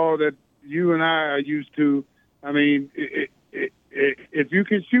kind of ball that you and I are used to. I mean, if you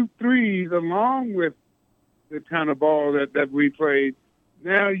can shoot threes along with the kind of ball that we played,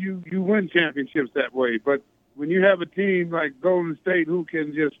 now you win championships that way. But when you have a team like Golden State who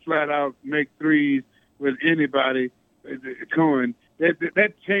can just flat out make threes with anybody going,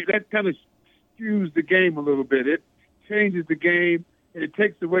 that kind of skews the game a little bit. It changes the game. It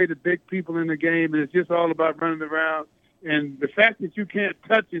takes away the big people in the game, and it's just all about running around. And the fact that you can't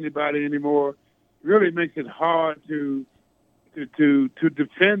touch anybody anymore really makes it hard to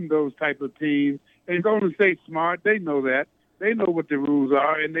defend those type of teams. And Golden State's smart. They know that. They know what the rules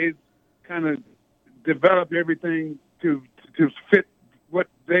are, and they kind of develop everything to fit what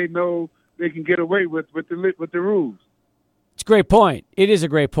they know they can get away with the rules. It's a great point. It is a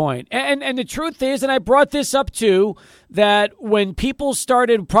great point. And the truth is, and I brought this up too, that when people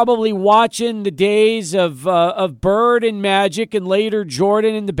started probably watching the days of Bird and Magic and later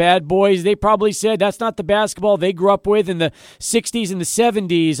Jordan and the Bad Boys, they probably said that's not the basketball they grew up with in the 60s and the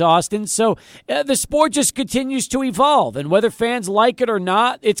 70s, Austin. So the sport just continues to evolve. And whether fans like it or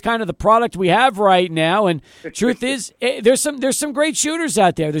not, it's kind of the product we have right now. And truth is, there's some great shooters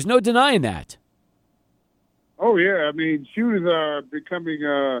out there. There's no denying that. Oh, yeah. I mean, shooters are becoming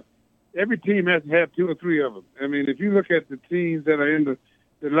every team has to have two or three of them. I mean, if you look at the teams that are in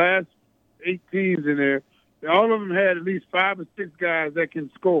the last 8 teams in there, all of them had at least 5 or 6 guys that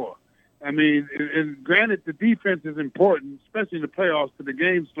can score. I mean, and granted, the defense is important, especially in the playoffs, because the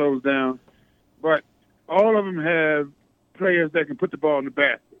game slows down. But all of them have players that can put the ball in the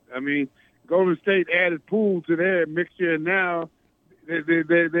basket. I mean, Golden State added Poole to their mixture, and now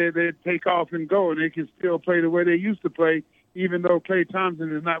they take off and go, and they can still play the way they used to play, even though Klay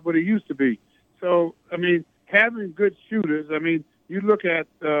Thompson is not what he used to be. So, I mean, having good shooters, I mean, you look at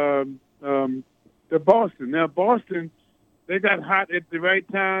the Boston. Now, Boston, they got hot at the right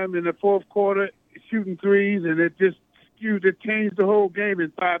time in the fourth quarter, shooting threes, and it changed the whole game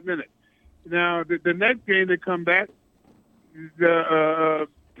in 5 minutes. Now, the next game they come back,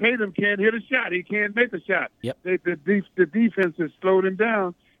 Tatum can't hit a shot. He can't make a shot. Yep. The defense has slowed him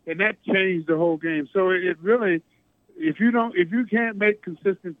down, and that changed the whole game. So it really, if you can't make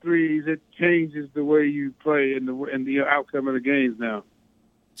consistent threes, it changes the way you play and the outcome of the games now.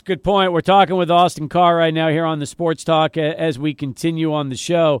 It's a good point. We're talking with Austin Carr right now here on the Sports Talk as we continue on the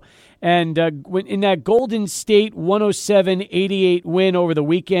show. And in that Golden State 107-88 win over the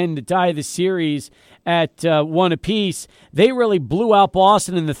weekend to tie the series at 1 apiece, they really blew out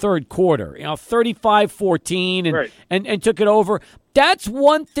Boston in the third quarter. 35-14 right. and took it over. That's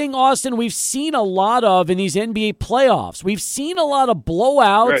one thing, Austin, we've seen a lot of in these NBA playoffs. We've seen a lot of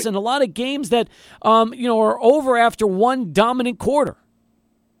blowouts right. and a lot of games that are over after one dominant quarter.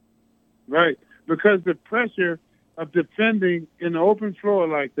 Right, because the pressure of defending in the open floor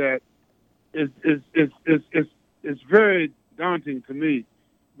like that is very daunting to me.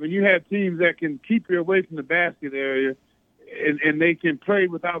 When you have teams that can keep you away from the basket area and they can play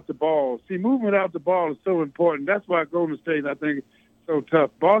without the ball. See, moving without the ball is so important. That's why Golden State, I think, is so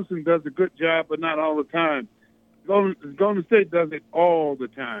tough. Boston does a good job, but not all the time. Golden State does it all the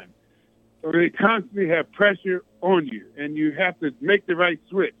time. So they constantly have pressure on you, and you have to make the right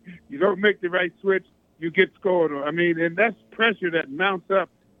switch. You don't make the right switch, you get scored on. I mean, and that's pressure that mounts up,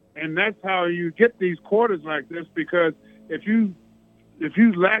 and that's how you get these quarters like this. Because if you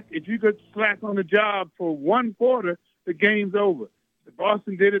get slack on the job for one quarter, the game's over.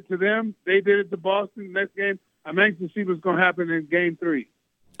 Boston did it to them. They did it to Boston. Next game, I'm anxious to see what's going to happen in Game 3.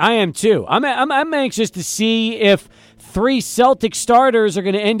 I am too. I'm anxious to see if 3 Celtic starters are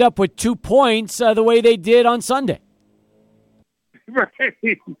going to end up with 2 points the way they did on Sunday.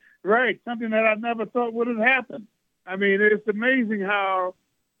 Right. Something that I never thought would have happened. I mean, it's amazing how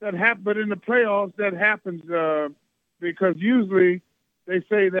that happened. But in the playoffs, that happens. because usually they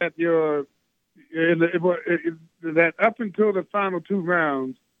say that that up until the final 2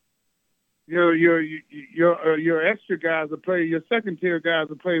 rounds, your extra guys will play, your second tier guys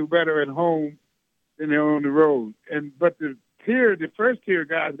will play better at home than they're on the road. But the first tier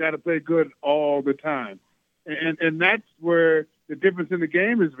guys got to play good all the time, and that's where the difference in the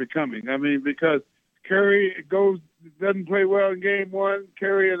game is becoming. I mean, because Curry doesn't play well in game 1,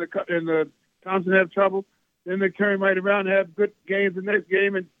 Curry and the Thompson have trouble. Then the Curry might around have good games the next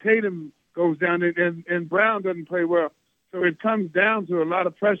game, and Tatum goes down, and Brown doesn't play well. So it comes down to a lot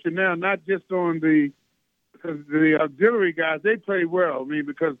of pressure now, not just on because the auxiliary guys, they play well. I mean,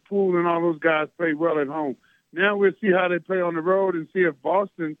 because Poole and all those guys play well at home. Now we'll see how they play on the road and see if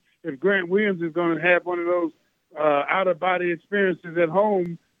Grant Williams is going to have one of those out-of-body experiences at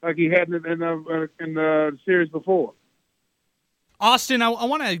home like he had in the series before. Austin, I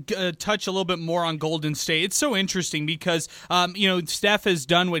want to touch a little bit more on Golden State. It's so interesting because, Steph has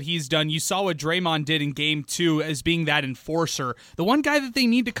done what he's done. You saw what Draymond did in Game 2 as being that enforcer. The one guy that they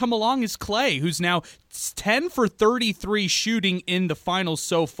need to come along is Klay, who's now 10 for 33 shooting in the finals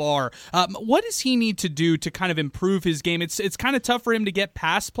so far. What does he need to do to kind of improve his game? It's kind of tough for him to get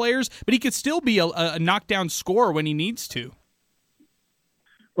past players, but he could still be a knockdown scorer when he needs to.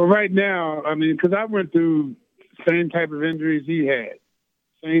 Well, right now, I mean, because I went through same type of injuries he had,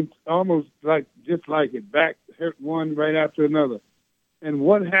 almost just like it, back hurt one right after another. And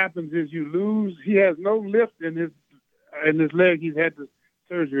what happens is you lose. He has no lift in his leg. He's had the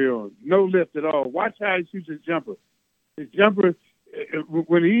surgery on, no lift at all. Watch how he shoots his jumper. His jumper,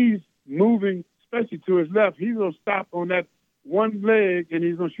 when he's moving, especially to his left, he's gonna stop on that one leg and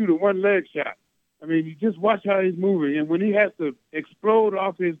he's gonna shoot a one leg shot. I mean, you just watch how he's moving, and when he has to explode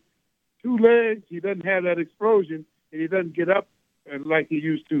off his 2 legs, he doesn't have that explosion, and he doesn't get up like he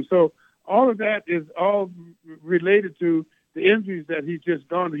used to. So all of that is all related to the injuries that he's just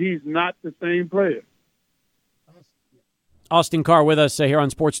gone. He's not the same player. Austin Carr with us here on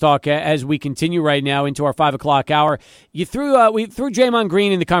Sports Talk as we continue right now into our 5 o'clock hour. We threw Draymond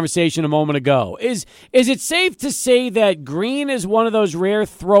Green in the conversation a moment ago. Is it safe to say that Green is one of those rare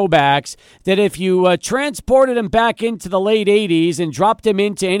throwbacks that if you transported him back into the late 80s and dropped him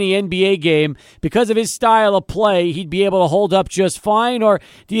into any NBA game, because of his style of play, he'd be able to hold up just fine? Or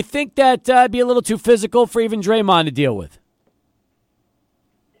do you think that'd be a little too physical for even Draymond to deal with?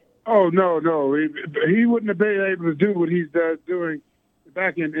 Oh, no. He wouldn't have been able to do what he's doing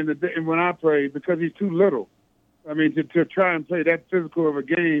back in when I played, because he's too little. I mean, to try and play that physical of a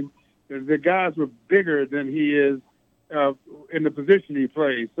game, the guys were bigger than he is in the position he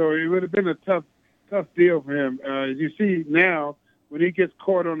plays. So it would have been a tough deal for him. As you see now, when he gets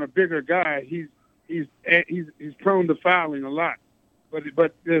caught on a bigger guy, he's prone to fouling a lot.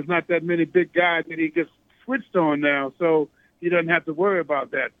 But there's not that many big guys that he gets switched on now, so he doesn't have to worry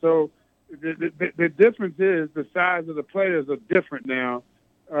about that. So the difference is the size of the players are different now,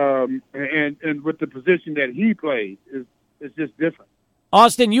 and with the position that he plays is just different.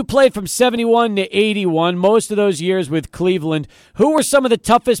 Austin, you played from 71 to 81, most of those years with Cleveland. Who were some of the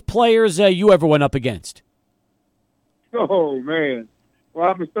toughest players you ever went up against? Oh, man.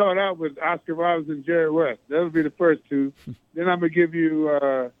 Well, I'm going to start out with Oscar Robertson and Jerry West. That would be the first two. Then I'm going to give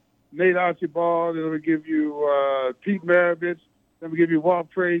you Nate Archibald, and I'm going to give you Pete Maravich, then I'm going to give you Walt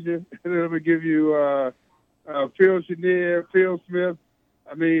Frazier, and then I'm going to give you Phil Chenier, Phil Smith.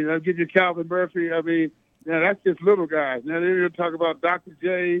 I mean, I'll give you Calvin Murphy. I mean, now that's just little guys. Now they're going to talk about Dr.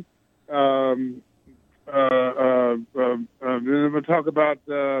 J. Then I'm going to talk about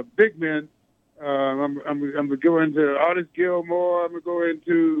big men. I'm going to go into Artis Gilmore. I'm going to go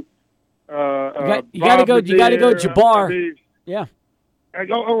into you got to go Jabbar. I mean, yeah.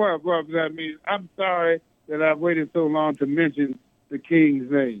 Well, I mean, I'm sorry that I've waited so long to mention the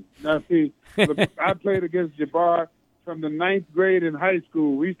King's name. Now, see, I played against Jabbar from the 9th grade in high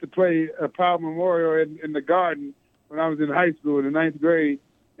school. We used to play a Powell Memorial in the Garden when I was in high school in the 9th grade,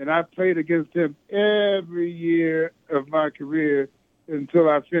 and I played against him every year of my career until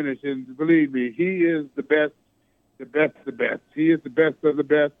I finished. And believe me, he is the best. He is the best of the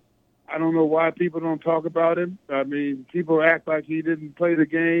best. I don't know why people don't talk about him. I mean, people act like he didn't play the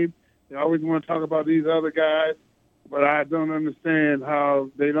game. They always want to talk about these other guys, but I don't understand how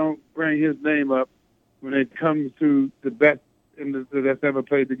they don't bring his name up when it comes to the best that's ever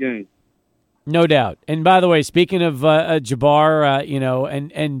played the game. No doubt. And by the way, speaking of Jabbar,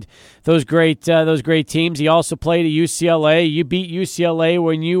 and those great teams, he also played at UCLA. You beat UCLA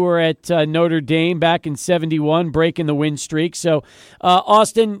when you were at Notre Dame back in '71, breaking the win streak. So,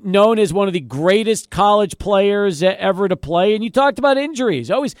 Austin, known as one of the greatest college players ever to play. And you talked about injuries.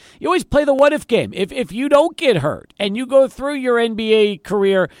 You always play the what if game. If you don't get hurt and you go through your NBA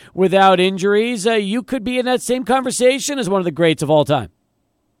career without injuries, you could be in that same conversation as one of the greats of all time.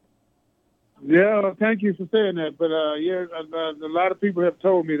 Yeah, well, thank you for saying that. But, a lot of people have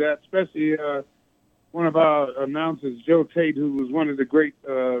told me that, especially one of our announcers, Joe Tate, who was one of the great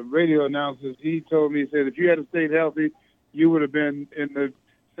radio announcers. He told me, he said, if you had stayed healthy, you would have been in the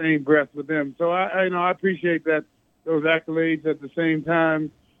same breath with them. So, I appreciate that, those accolades. At the same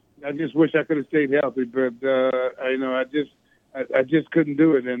time, I just wish I could have stayed healthy. But, I just couldn't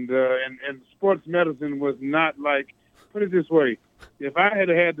do it. And sports medicine was not like, put it this way, if I had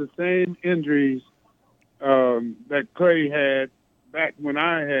had the same injuries that Clay had back when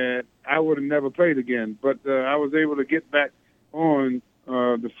I would have never played again. But I was able to get back on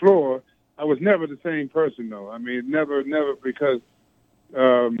the floor. I was never the same person, though. I mean, never, because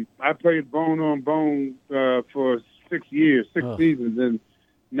I played bone on bone for 6 years, six seasons, and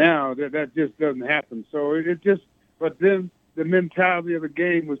now that just doesn't happen. So but then the mentality of the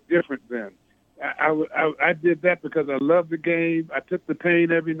game was different then. I did that because I loved the game. I took the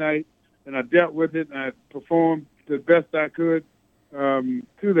pain every night, and I dealt with it, and I performed the best I could to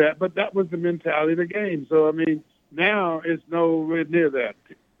that. But that was the mentality of the game. So, I mean, now it's nowhere near that.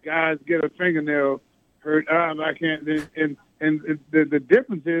 Guys get a fingernail hurt. I can't. And the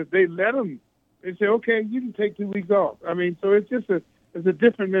difference is they let them. They say, okay, you can take 2 weeks off. I mean, so it's just it's a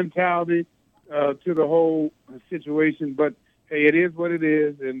different mentality to the whole situation. But hey, it is what it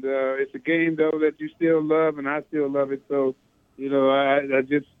is, and it's a game, though, that you still love, and I still love it. So, I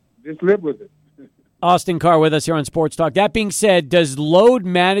just live with it. Austin Carr with us here on Sports Talk. That being said, does load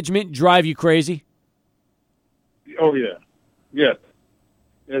management drive you crazy? Oh, yeah. Yes.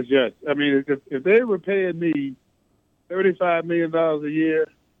 Yes. I mean, if they were paying me $35 million a year,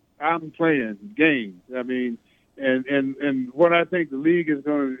 I'm playing games. I mean, and what I think the league is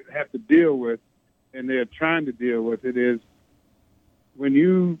going to have to deal with, and they're trying to deal with it, is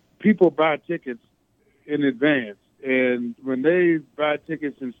when people buy tickets in advance, and when they buy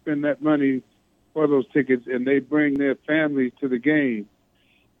tickets and spend that money for those tickets, and they bring their families to the game,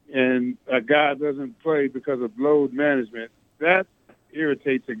 and a guy doesn't play because of load management, that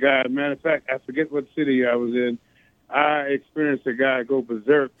irritates a guy. Matter of fact, I forget what city I was in. I experienced a guy go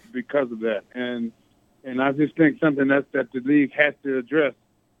berserk because of that, and I just think something that the league has to address,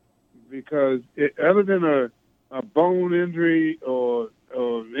 because other than a bone injury or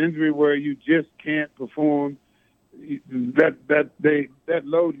injury where you just can't perform, that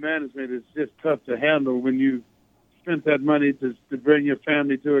load management is just tough to handle when you spent that money to bring your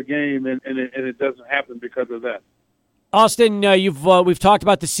family to a game and it doesn't happen because of that. Austin, we've talked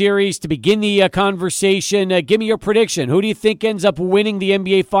about the series. To begin the conversation, give me your prediction. Who do you think ends up winning the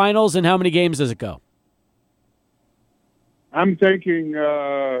NBA Finals, and how many games does it go? I'm thinking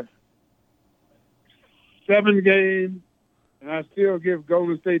 7 games, and I still give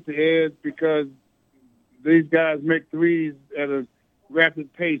Golden State the edge because these guys make threes at a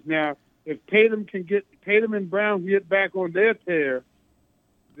rapid pace. Now, if Tatum and Brown can get back on their tear,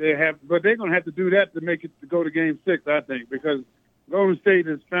 but they're going to have to do that to make it to go to Game 6, I think, because Golden State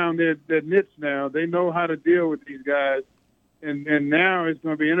has found their niche now. They know how to deal with these guys, and now it's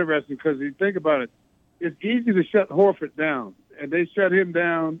going to be interesting because you think about it, it's easy to shut Horford down, and they shut him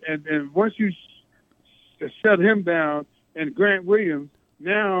down, and once you shut him down and Grant Williams,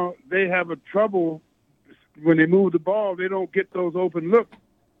 now they have a trouble when they move the ball. They don't get those open looks,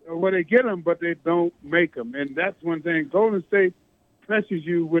 or they get them, but they don't make them, and that's one thing. Golden State pressures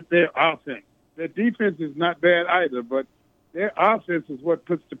you with their offense. Their defense is not bad either, but their offense is what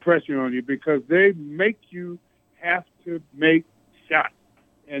puts the pressure on you because they make you have to make shots.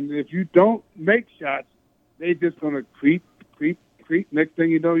 And if you don't make shots, they're just going to creep. Next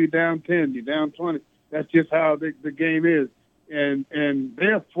thing you know, you're down 10, you're down 20. That's just how the game is. And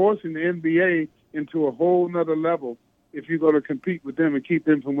they're forcing the NBA into a whole nother level if you're going to compete with them and keep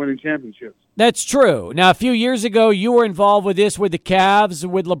them from winning championships. That's true. Now, a few years ago, you were involved with this with the Cavs,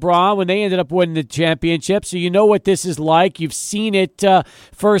 with LeBron, when they ended up winning the championship, so you know what this is like. You've seen it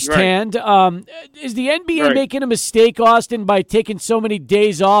firsthand. Right. Is the NBA making a mistake, Austin, by taking so many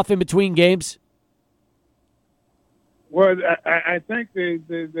days off in between games? Well, I think they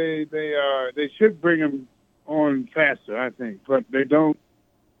should bring them on faster, I think, but they don't.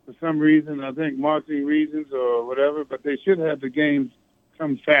 For some reason, I think marketing reasons or whatever, but they should have the games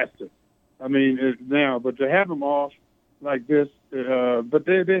come faster. I mean, now, but to have them off like this, but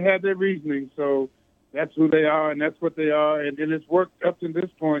they had their reasoning, so that's who they are and that's what they are, and it's worked up to this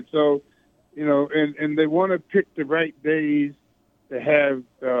point. So, and they want to pick the right days to have,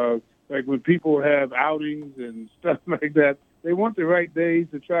 like when people have outings and stuff like that. They want the right days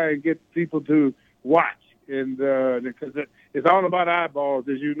to try and get people to watch, and because it's all about eyeballs,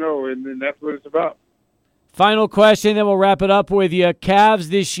 as you know, and that's what it's about. Final question, then we'll wrap it up with you. Cavs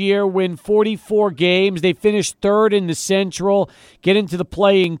this year win 44 games. They finish third in the Central, get into the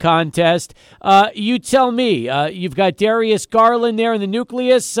playing contest. You tell me, you've got Darius Garland there in the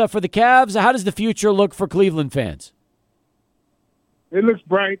nucleus for the Cavs. How does the future look for Cleveland fans? It looks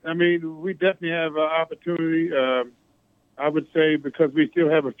bright. I mean, we definitely have an opportunity. I would say because we still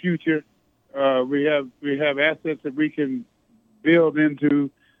have a future. We have assets that we can build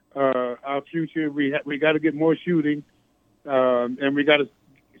into our future. We got to get more shooting, and we got to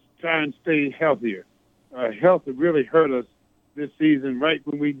try and stay healthier. Health really hurt us this season. Right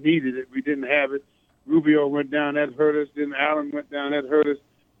when we needed it, we didn't have it. Rubio went down, that hurt us. Then Allen went down, that hurt us.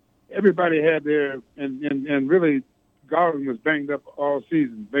 Everybody had their and really Garland was banged up all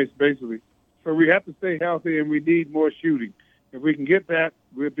season, basically. So we have to stay healthy, and we need more shooting. If we can get that,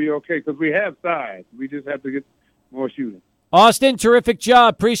 we'll be okay because we have size. We just have to get more shooting. Austin, terrific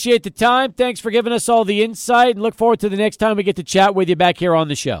job. Appreciate the time. Thanks for giving us all the insight, and look forward to the next time we get to chat with you back here on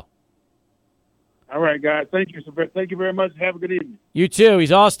the show. All right, guys. Thank you. Thank you very much. Have a good evening. You too.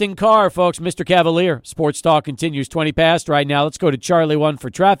 He's Austin Carr, folks. Mr. Cavalier. Sports Talk continues 20 past right now. Let's go to Charlie 1 for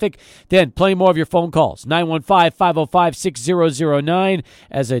traffic. Then play more of your phone calls. 915-505-6009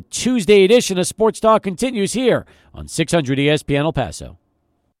 as a Tuesday edition of Sports Talk continues here on 600 ESPN El Paso.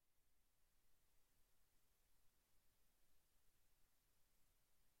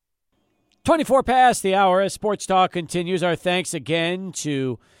 "24 past the hour as Sports Talk continues. Our thanks again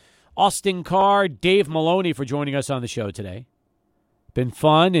to Austin Carr, Dave Maloney for joining us on the show today. Been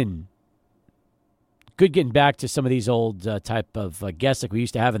fun and good getting back to some of these old type of guests like we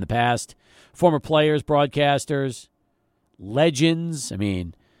used to have in the past. Former players, broadcasters, legends. I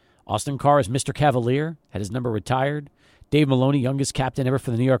mean, Austin Carr is Mr. Cavalier, had his number retired. Dave Maloney, youngest captain ever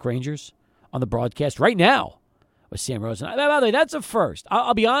for the New York Rangers, on the broadcast right now with Sam Rosen. By the way, that's a first.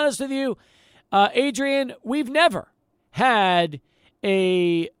 I'll be honest with you, Adrian, we've never had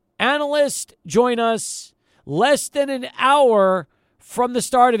a analyst join us less than an hour from the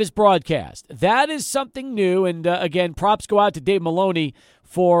start of his broadcast. That is something new, and again, props go out to Dave Maloney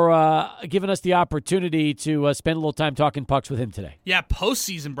for giving us the opportunity to spend a little time talking pucks with him today. Yeah,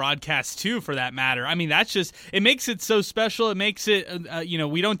 postseason broadcast, too, for that matter. I mean, that's just, it makes it so special. It makes it,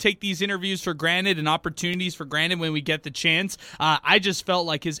 we don't take these interviews for granted and opportunities for granted when we get the chance. I just felt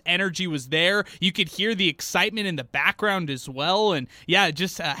like his energy was there. You could hear the excitement in the background as well. And, yeah,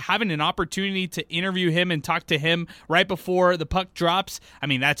 just having an opportunity to interview him and talk to him right before the puck drops, I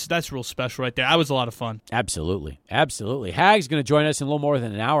mean, that's real special right there. That was a lot of fun. Absolutely. Absolutely. Hag's going to join us in a little more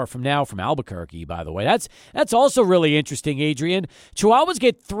than an hour from now from Albuquerque, by the way. That's also really interesting, Adrian. Chihuahuas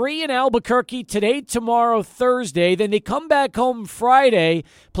get 3 in Albuquerque today, tomorrow, Thursday. Then they come back home Friday,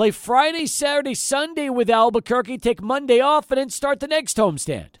 play Friday, Saturday, Sunday with Albuquerque, take Monday off, and then start the next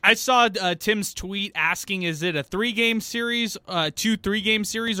homestand. I saw Tim's tweet asking, is it a 3-game series, 2 3-game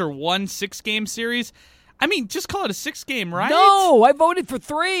series, or 1 6-game series? I mean, just call it a 6-game, right? No, I voted for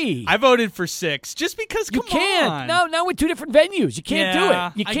 3. I voted for 6, just because, you can't. On. No, with 2 different venues. You can't do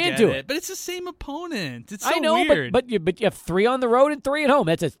it. You can't do it. But it's the same opponent. It's so I know, weird. But you have 3 on the road and 3 at home.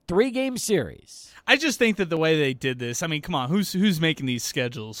 That's a 3-game series. I just think that the way they did this, I mean, come on, who's making these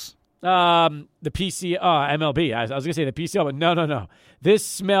schedules? The PC, MLB. I was going to say the PCL, but no. This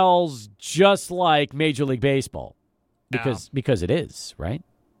smells just like Major League Baseball because it is, right?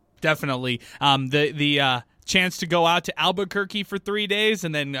 Definitely. The chance to go out to Albuquerque for 3 days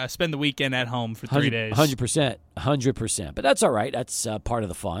and then spend the weekend at home for 3 days. 100%. But that's all right. That's part of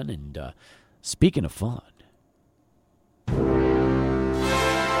the fun. And speaking of fun, you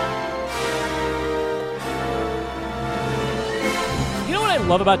know what I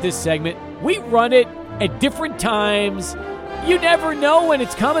love about this segment? We run it at different times. You never know when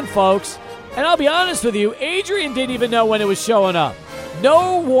it's coming, folks. And I'll be honest with you, Adrian didn't even know when it was showing up.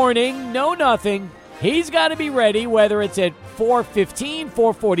 No warning, no nothing. He's got to be ready, whether it's at 4:15,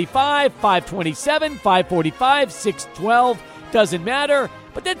 4:45, 5:27, 5:45, 6:12, doesn't matter.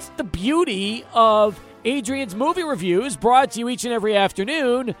 But that's the beauty of Adrian's movie reviews brought to you each and every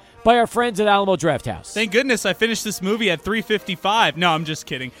afternoon by our friends at Alamo Drafthouse. Thank goodness I finished this movie at 3:55. No, I'm just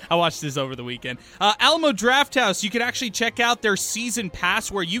kidding. I watched this over the weekend. Alamo Drafthouse, you can actually check out their season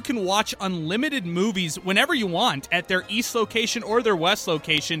pass where you can watch unlimited movies whenever you want at their East location or their West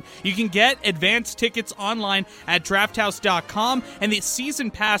location. You can get advanced tickets online at drafthouse.com, and the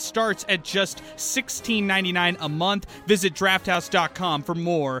season pass starts at just $16.99 a month. Visit drafthouse.com for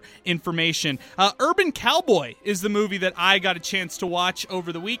more information. Urban Cowboy is the movie that I got a chance to watch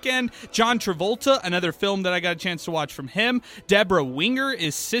over the weekend. John Travolta, another film that I got a chance to watch from him. Deborah Winger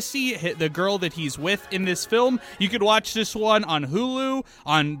is Sissy, the girl that he's with in this film. You could watch this one on Hulu,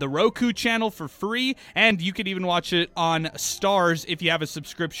 on the Roku channel for free, and you could even watch it on Starz if you have a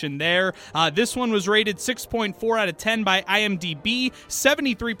subscription there. This one was rated 6.4 out of 10 by IMDb,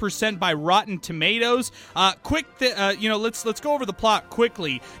 73% by Rotten Tomatoes. Let's go over the plot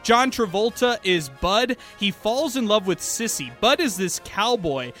quickly. John Travolta is Bud. He falls in love with Sissy. Bud is this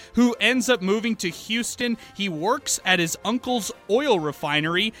cowboy who ends up moving to Houston. He works at his uncle's oil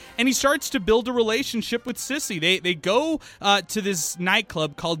refinery, and he starts to build a relationship with Sissy. They go to this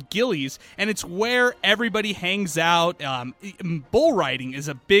nightclub called Gillies, and it's where everybody hangs out. Bull riding is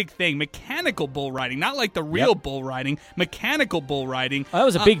a big thing. Mechanical bull riding, not like the real bull riding. Mechanical bull riding. That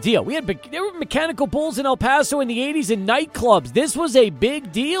was a big deal. There were mechanical bulls in El Paso in the 80s in nightclubs. This was a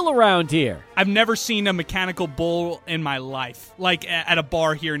big deal around here. I've never seen a mechanical bull in my life, like at a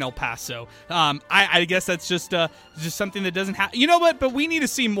bar here in El Paso. I guess that's just something that doesn't happen. You know what? But we need to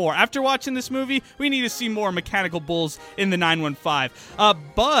see more. After watching this movie, we need to see more mechanical bulls in the 915.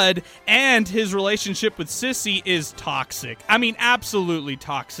 Bud and his relationship with Sissy is toxic. I mean, absolutely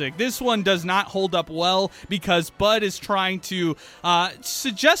toxic. This one does not hold up well because Bud is trying to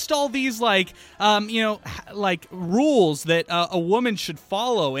suggest all these like rules that a woman should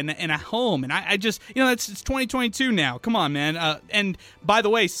follow in a home. And I just, it's 2022 now. Come on, man. And by the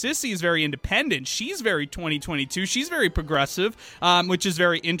way, Sissy is very independent. She's very 2022. She's very progressive, which is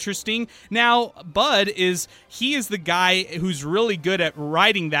very interesting. Now, Bud is the guy who's really good at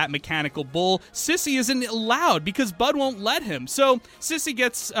riding that mechanical bull. Sissy isn't allowed because Bud won't let him. So Sissy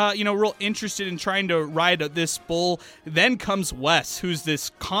gets, real interested in trying to ride this bull. Then comes Wes, who's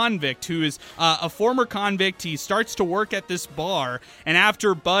this convict, who is a former convict. He starts to work at this bar, and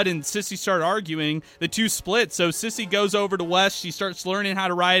after Bud and Sissy start arguing, the two split. So Sissy goes over to Wes. She starts learning how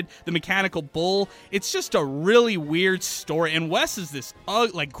to ride the mechanical bull. It's just a really weird story. And Wes is this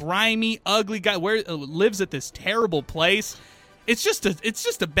grimy, ugly guy where lives at this terrible place. It's just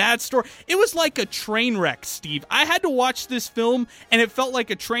a bad story. It was like a train wreck, Steve. I had to watch this film, and it felt like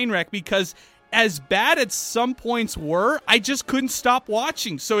a train wreck because as bad as some points were, I just couldn't stop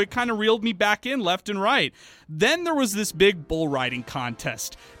watching. So it kind of reeled me back in left and right. Then there was this big bull riding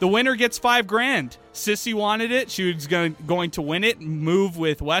contest. The winner gets $5,000. Sissy wanted it. She was going to win it and move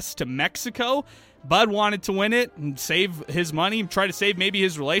with Wes to Mexico. Bud wanted to win it and save his money, try to save maybe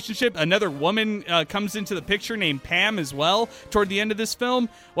his relationship. Another woman comes into the picture named Pam as well toward the end of this film.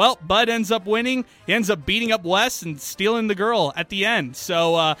 Well, Bud ends up winning. He ends up beating up Wes and stealing the girl at the end.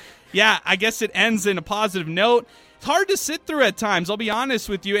 So, I guess it ends in a positive note. It's hard to sit through at times, I'll be honest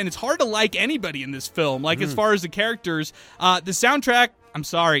with you, and it's hard to like anybody in this film. As far as the characters, the soundtrack, I'm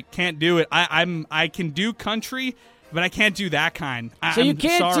sorry, can't do it. I can do country, but I can't do that kind. You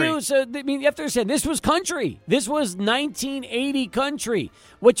can't do. So you have to understand, this was country. This was 1980 country.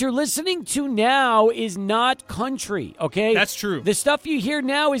 What you're listening to now is not country. Okay, that's true. The stuff you hear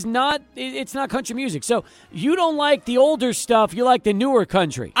now is not. It's not country music. So you don't like the older stuff. You like the newer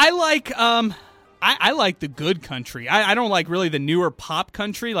country. I like. I like the good country. I don't like really the newer pop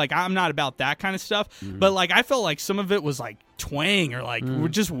country. I'm not about that kind of stuff. Mm-hmm. But I felt like some of it was twang or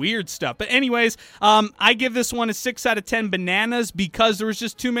just weird stuff. But anyways, I give this one a 6 out of 10 bananas because there was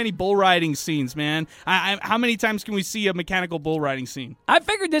just too many bull riding scenes, man. How many times can we see a mechanical bull riding scene? I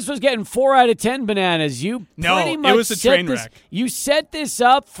figured this was getting 4 out of 10 bananas. It was a train wreck. You set this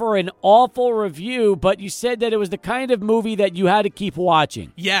up for an awful review, but you said that it was the kind of movie that you had to keep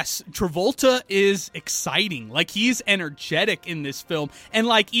watching. Yes, Travolta is exciting. He's energetic in this film. And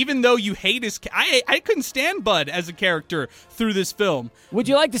even though you hate his... I couldn't stand Bud as a character through this film. Would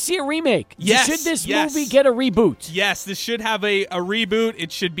you like to see a remake? Yes. Should this movie get a reboot? Yes, this should have a reboot.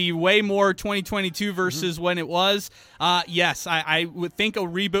 It should be way more 2022 versus when it was. Yes, I would think a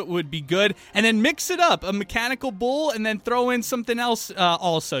reboot would be good. And then mix it up, a mechanical bull, and then throw in something else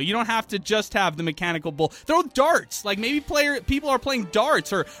also. You don't have to just have the mechanical bull. Throw darts. Maybe people are playing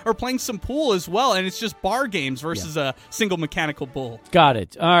darts or playing some pool as well, and it's just bar games versus a single mechanical bull. Got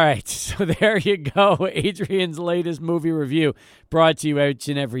it. All right, so there you go. Adrian's latest movie review brought to you each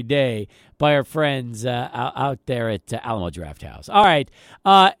and every day by our friends out there at Alamo Draft House. All right.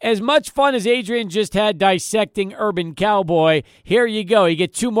 As much fun as Adrian just had dissecting Urban Cowboy, here you go. You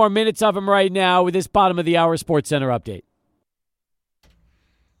get 2 more minutes of him right now with this bottom of the hour Sports Center update.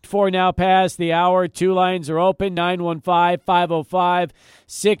 4 now past the hour. 2 lines are open,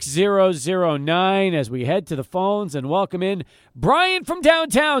 915-505-6009, as we head to the phones and welcome in Brian from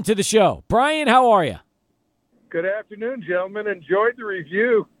downtown to the show. Brian, how are you? Good afternoon, gentlemen. Enjoyed the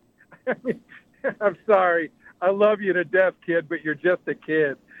review. I'm sorry. I love you to death, kid, but you're just a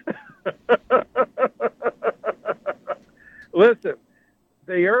kid. Listen,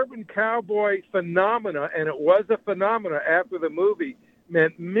 the Urban Cowboy phenomena, and it was a phenomena after the movie,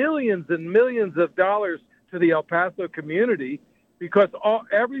 meant millions and millions of dollars to the El Paso community because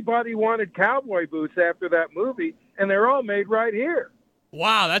everybody wanted cowboy boots after that movie, and they're all made right here.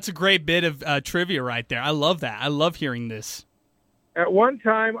 Wow, that's a great bit of trivia right there. I love that. I love hearing this. At one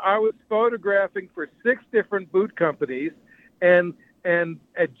time, I was photographing for 6 different boot companies, and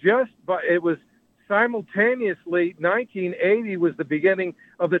it was simultaneously 1980 was the beginning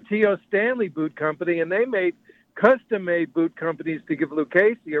of the T.O. Stanley Boot Company, and they made custom-made boot companies to give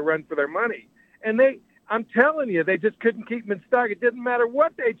Lucchese a run for their money. And I'm telling you, they just couldn't keep them in stock. It didn't matter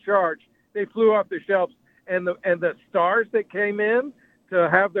what they charged. They flew off the shelves. And the stars that came in to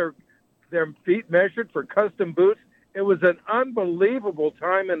have their feet measured for custom boots, it was an unbelievable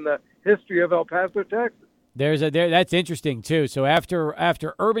time in the history of El Paso, Texas. That's interesting, too. So after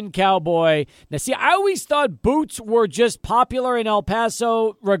Urban Cowboy, now see, I always thought boots were just popular in El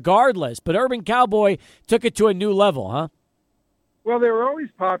Paso regardless, but Urban Cowboy took it to a new level, huh? Well, they were always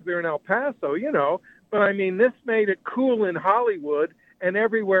popular in El Paso, but I mean, this made it cool in Hollywood and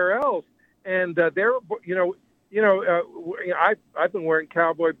everywhere else. And I've been wearing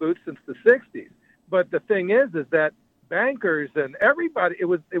cowboy boots since the '60s. But the thing is that bankers and everybody,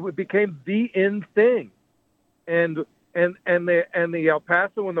 it became the in thing. And the El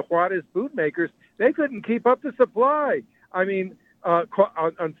Paso and the Juarez bootmakers, they couldn't keep up the supply. I mean,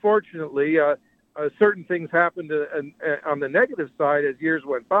 unfortunately, certain things happened on the negative side as years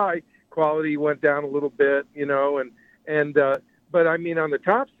went by. Quality went down a little bit, but I mean, on the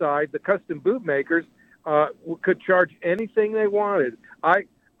top side, the custom bootmakers could charge anything they wanted.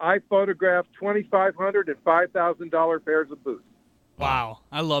 I photographed $2,500 and $5,000 pairs of boots. Wow,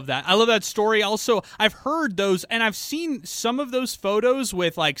 I love that. I love that story. Also, I've heard those, and I've seen some of those photos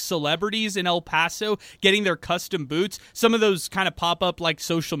with like celebrities in El Paso getting their custom boots. Some of those kind of pop up like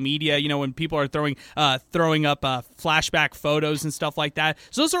social media, when people are throwing up flashback photos and stuff like that.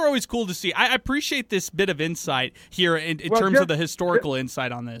 So those are always cool to see. I appreciate this bit of insight here in terms of the historical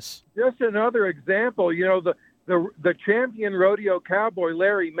insight on this. Just another example, the champion rodeo cowboy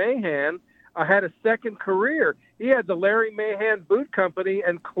Larry Mahan had a second career. He had the Larry Mahan Boot Company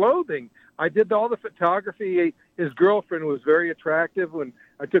and clothing. I did all the photography. His girlfriend was very attractive when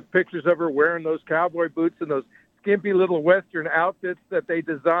I took pictures of her wearing those cowboy boots and those skimpy little Western outfits that they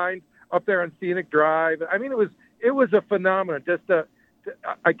designed up there on Scenic Drive. I mean, it was a phenomenon.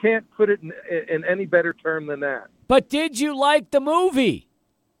 I can't put it in any better term than that. But did you like the movie?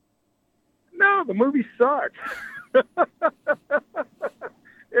 No, the movie sucked.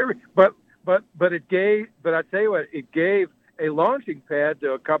 But I tell you what, it gave a launching pad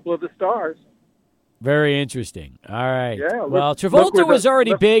to a couple of the stars. Very interesting. All right. Yeah. Well, Travolta was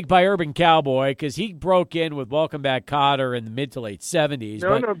already big by Urban Cowboy because he broke in with Welcome Back, Kotter in the mid to late 70s.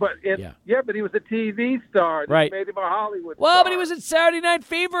 But he was a TV star. Right. That made him a Hollywood Well, star. but he was at Saturday Night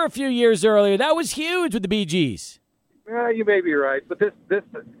Fever a few years earlier. That was huge with the Bee Gees. You may be right, but this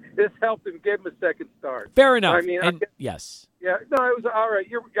helped him, give him a second start. Fair enough. I mean, yes. Yeah, no, it was all right.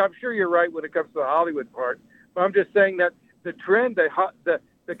 I'm sure you're right when it comes to the Hollywood part. But I'm just saying that the trend, the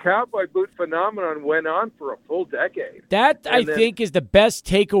cowboy boot phenomenon went on for a full decade. I think is the best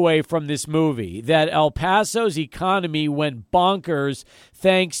takeaway from this movie, that El Paso's economy went bonkers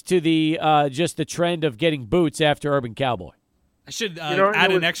thanks to the just the trend of getting boots after Urban Cowboy. I should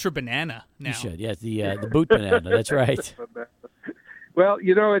add an extra banana now. You should, yes, the boot banana. That's right. Well,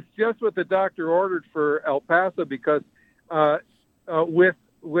 it's just what the doctor ordered for El Paso because with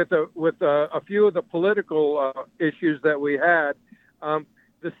a few of the political issues that we had,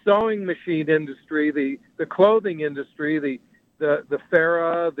 the sewing machine industry, the clothing industry, the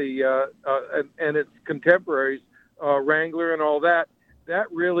Farrah, and its contemporaries, Wrangler, and all that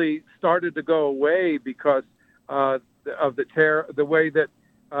really started to go away because of the way that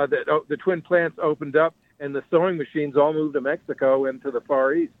the twin plants opened up and the sewing machines all moved to Mexico and to the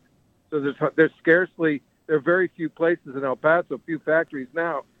Far East. So there are very few places in El Paso, few factories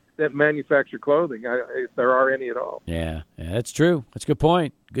now that manufacture clothing, if there are any at all. Yeah, that's true. That's a good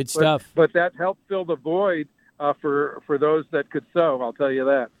point. Good stuff. But that helped fill the void for those that could sew, I'll tell you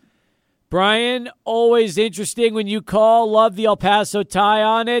that. Brian, always interesting when you call. Love the El Paso tie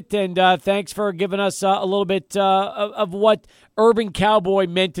on it, and thanks for giving us a little bit of what Urban Cowboy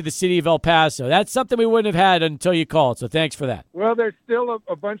meant to the city of El Paso. That's something we wouldn't have had until you called, so thanks for that. Well, there's still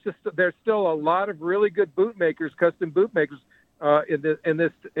there's still a lot of really good bootmakers, custom bootmakers in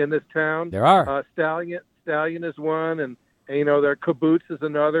this town. There are. Stallion is one, and their Caboose is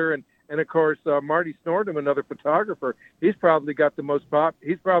another, and of course Marty Snortum, another photographer. He's probably got the most pop.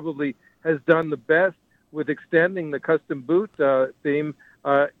 He's probably has done the best with extending the custom boot theme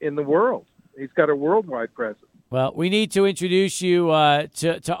in the world. He's got a worldwide presence. Well, we need to introduce you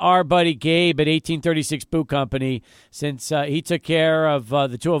to our buddy Gabe at 1836 Boot Company, since he took care of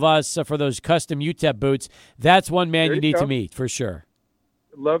the two of us for those custom UTEP boots. That's one man you need to meet for sure.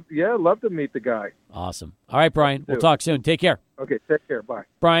 Love to meet the guy. Awesome. All right, Brian. We'll talk soon. Take care. Okay, take care. Bye.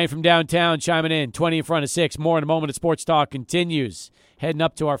 Brian from downtown chiming in, 20 in front of 6. More in a moment at Sports Talk continues. Heading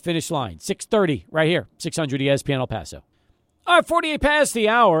up to our finish line, 6:30 right here, 600 ESPN El Paso. All right, 48 past the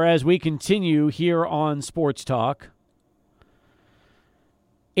hour as we continue here on Sports Talk.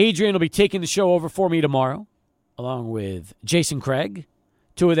 Adrian will be taking the show over for me tomorrow, along with Jason Craig.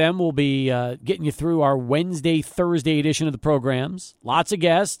 Two of them will be getting you through our Wednesday, Thursday edition of the programs. Lots of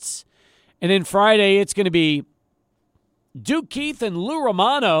guests. And then Friday, it's going to be Duke Keith and Lou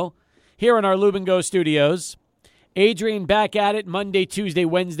Romano here in our Lube & Go studios. Adrian back at it Monday, Tuesday,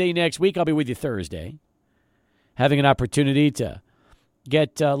 Wednesday next week. I'll be with you Thursday. Having an opportunity to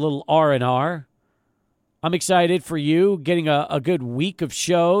get a little R&R. I'm excited for you getting a good week of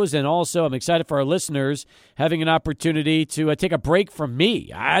shows, and also I'm excited for our listeners having an opportunity to take a break from me.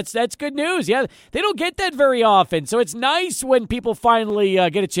 That's good news. Yeah, they don't get that very often, so it's nice when people finally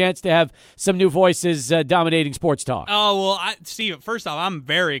get a chance to have some new voices dominating sports talk. Oh, well, Steve, first off, I'm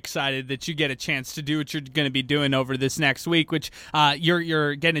very excited that you get a chance to do what you're going to be doing over this next week, which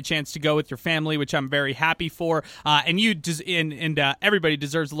you're getting a chance to go with your family, which I'm very happy for. And everybody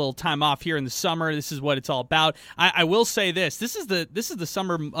deserves a little time off here in the summer. This is what it's all about. I will say this is the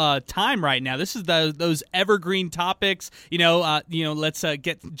summer time right now. This is those evergreen topics. Let's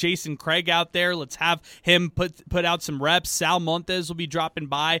get Jason Craig out there. Let's have him put out some reps. Sal Montes will be dropping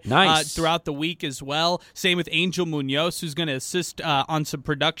by throughout the week as well. Same with Angel Munoz, who's going to assist on some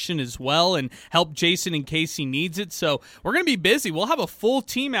production as well and help Jason in case he needs it. So we're going to be busy. We'll have a full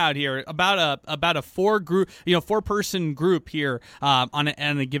team out here, about a four-person group here on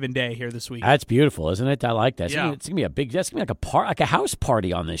a given day here this week. That's beautiful, isn't it? I like that. Yeah. It's gonna be that's gonna be like a house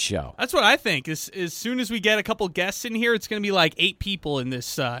party on this show. That's what I think. As soon as we get a couple guests in here, it's gonna be like 8 people in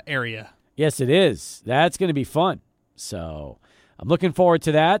this area. Yes, it is. That's gonna be fun. So I'm looking forward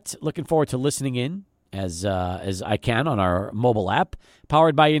to that. Looking forward to listening in as I can on our mobile app,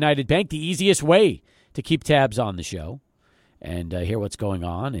 powered by United Bank, the easiest way to keep tabs on the show and hear what's going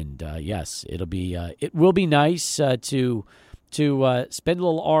on. And yes, it will be nice to spend a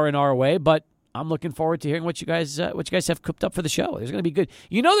little R&R away, but I'm looking forward to hearing what you guys have cooked up for the show. There's going to be good.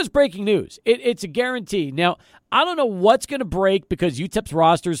 There's breaking news. It's a guarantee. Now, I don't know what's going to break because UTEP's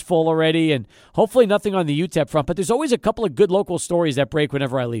roster is full already, and hopefully nothing on the UTEP front, but there's always a couple of good local stories that break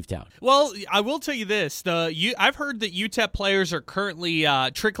whenever I leave town. Well, I will tell you this. I've heard that UTEP players are currently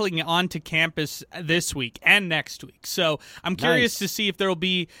trickling onto campus this week and next week. So I'm curious to see if there will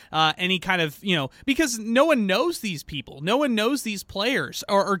be any kind of, because no one knows these people. No one knows these players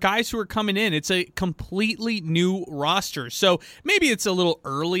or guys who are coming in. It's a completely new roster. So maybe it's a little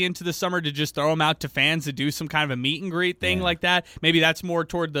early into the summer to just throw them out to fans to do some kind of a meet and greet thing like that. Maybe that's more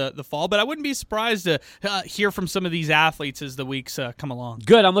toward the fall, but I wouldn't be surprised to hear from some of these athletes as the weeks come along.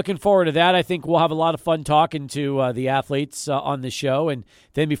 Good. I'm looking forward to that. I think we'll have a lot of fun talking to the athletes on the show, and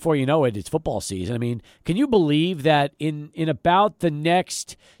then before you know it, it's football season. I mean, can you believe that in about the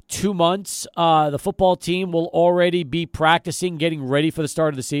next 2 months, the football team will already be practicing, getting ready for the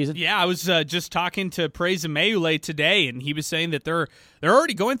start of the season? Yeah, I was just talking to Praise Meule today, and he was saying that they're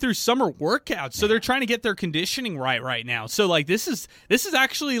already going through summer workouts, so they're trying to get their conditioning right now. So like this is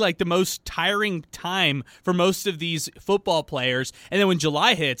actually like the most tiring time for most of these football players. And then when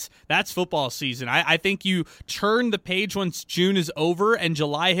July hits, that's football season. I think you turn the page once June is over and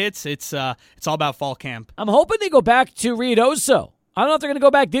July hits. It's all about fall camp. I'm hoping they go back to Ruidoso. I don't know if they're going to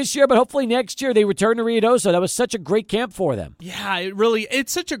go back this year, but hopefully next year they return to Ruidoso. That was such a great camp for them. Yeah,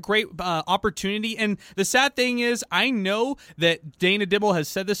 it's such a great opportunity. And the sad thing is, I know that Dana Dibble has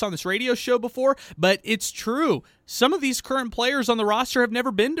said this on this radio show before, but it's true. Some of these current players on the roster have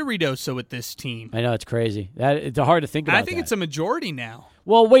never been to Ruidoso with this team. I know, it's crazy. It's hard to think about. I think it's a majority now.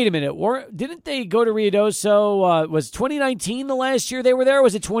 Well, wait a minute. Didn't they go to Ruidoso? Was 2019 the last year they were there, or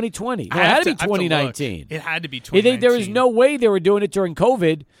was it 2020? It had to be 2019. It had to be 2019. There was no way they were doing it during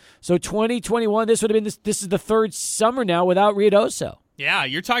COVID. So 2021, this would have been this is the third summer now without Ruidoso. Yeah,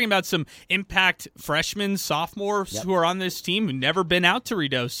 you're talking about some impact freshmen, sophomores who are on this team who've never been out to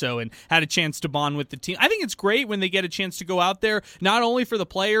Ruidoso and had a chance to bond with the team. I think it's great when they get a chance to go out there, not only for the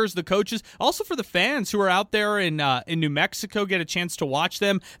players, the coaches, also for the fans who are out there in New Mexico, get a chance to watch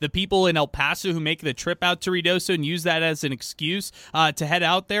them, the people in El Paso who make the trip out to Ruidoso and use that as an excuse to head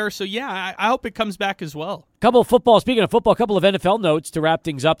out there. So, yeah, I hope it comes back as well. Speaking of football, a couple of NFL notes to wrap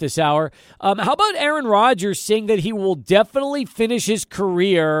things up this hour. How about Aaron Rodgers saying that he will definitely finish his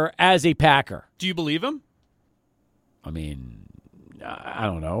career as a Packer? Do you believe him? I mean, I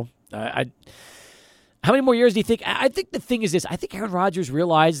don't know. How many more years do you think? I think the thing is this. I think Aaron Rodgers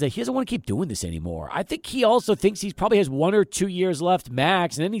realizes that he doesn't want to keep doing this anymore. I think he also thinks he probably has 1 or 2 years left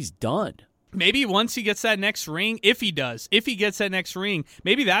max, and then he's done. Maybe once he gets that next ring, if he gets that next ring,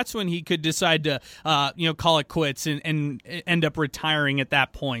 maybe that's when he could decide to, call it quits and end up retiring at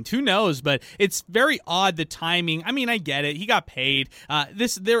that point. Who knows? But it's very odd, the timing. I mean, I get it. He got paid.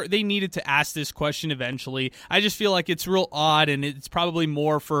 They needed to ask this question eventually. I just feel like it's real odd, and it's probably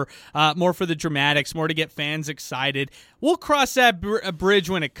more for the dramatics, more to get fans excited. We'll cross that bridge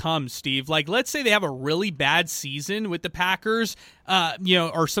when it comes, Steve. Like, let's say they have a really bad season with the Packers,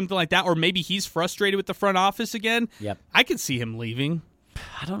 or something like that, or maybe he's frustrated with the front office again. Yep. I could see him leaving.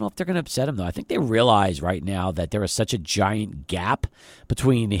 I don't know if they're going to upset him, though. I think they realize right now that there is such a giant gap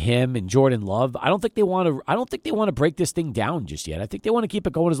between him and Jordan Love. I don't think they want to break this thing down just yet. I think they want to keep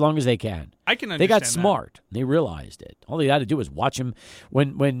it going as long as they can. I can understand. They got smart. They realized it. All they had to do was watch him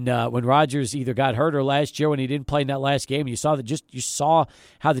when Rodgers either got hurt or last year when he didn't play in that last game. You saw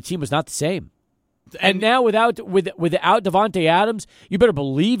how the team was not the same. And now without Devontae Adams, you better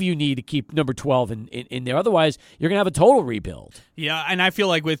believe you need to keep number 12 in there. Otherwise, you're going to have a total rebuild. Yeah, and I feel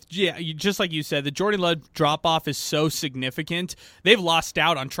like just like you said, the Jordan Love drop-off is so significant. They've lost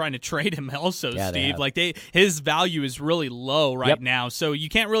out on trying to trade him also, yeah, Steve. Like his value is really low right now. So you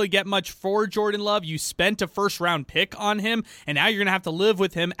can't really get much for Jordan Love. You spent a first-round pick on him, and now you're going to have to live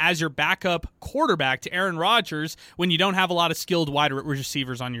with him as your backup quarterback to Aaron Rodgers when you don't have a lot of skilled wide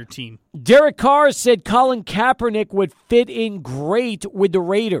receivers on your team. Derek Carr said Colin Kaepernick would fit in great with the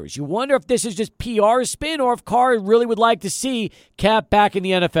Raiders. You wonder if this is just PR spin or if Carr really would like to see Cap back in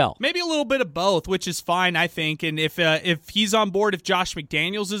the NFL. Maybe a little bit of both, which is fine, I think. And if he's on board, if Josh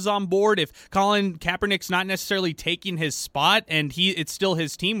McDaniels is on board, if Colin Kaepernick's not necessarily taking his spot and it's still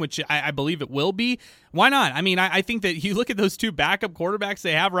his team, which I believe it will be, why not? I mean, I think that you look at those two backup quarterbacks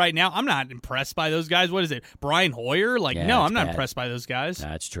they have right now, I'm not impressed by those guys. What is it, Brian Hoyer? No, I'm not impressed by those guys.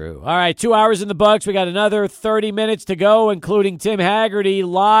 That's true. All right, 2 hours in the books. We got another 30 minutes to go, including Tim Haggerty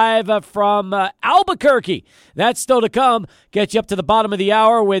live from Albuquerque. That's still to come. Get you up to the bottom of the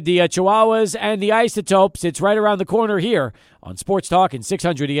hour with the Chihuahuas and the Isotopes. It's right around the corner here on Sports Talk and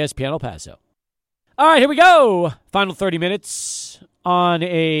 600 ESPN El Paso. All right, here we go. Final 30 minutes on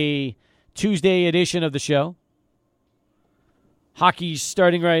a Tuesday edition of the show. Hockey's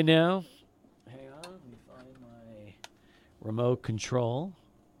starting right now. Hang on, let me find my remote control.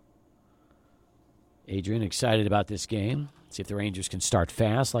 Adrian, excited about this game. See if the Rangers can start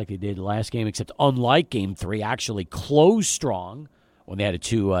fast like they did last game, except unlike Game 3, actually close strong when they had a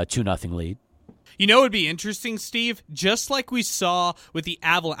 2-0 lead. You know what would be interesting, Steve? Just like we saw with the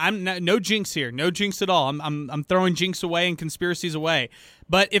Avalanche. No jinx here. No jinx at all. I'm throwing jinx away and conspiracies away.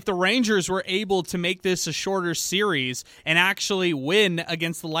 But if the Rangers were able to make this a shorter series and actually win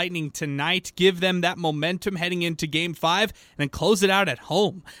against the Lightning tonight, give them that momentum heading into Game 5, and then close it out at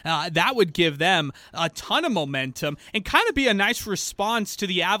home, that would give them a ton of momentum and kind of be a nice response to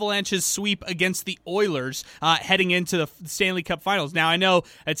the Avalanche's sweep against the Oilers heading into the Stanley Cup Finals. Now, I know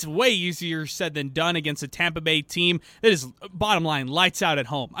it's way easier said than done against a Tampa Bay team that is, bottom line, lights out at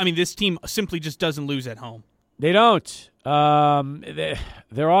home. I mean, this team simply just doesn't lose at home. They don't.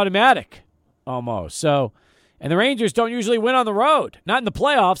 They're automatic, almost. So, and the Rangers don't usually win on the road, not in the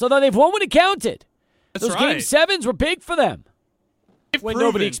playoffs, although they've won when it counted. That's Those right. Game 7s were big for them. When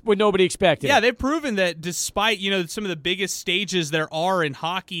nobody expected Yeah, it. they've proven that despite, some of the biggest stages there are in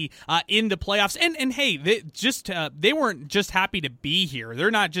hockey in the playoffs, and hey, they weren't just happy to be here.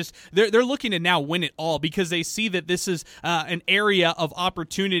 They're not just they're looking to now win it all because they see that this is an area of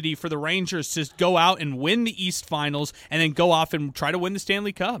opportunity for the Rangers to go out and win the East Finals and then go off and try to win the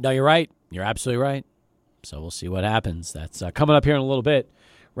Stanley Cup. No, you're right. You're absolutely right. So we'll see what happens. That's coming up here in a little bit.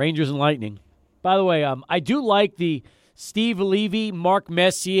 Rangers and Lightning. By the way, I do like the Steve Levy, Mark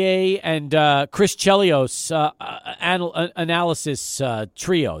Messier, and Chris Chelios analysis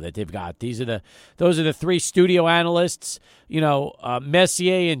trio that they've got. Those are the three studio analysts.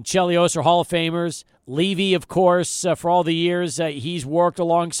 Messier and Chelios are Hall of Famers. Levy, of course, for all the years he's worked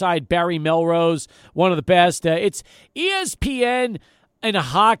alongside Barry Melrose, one of the best. It's ESPN and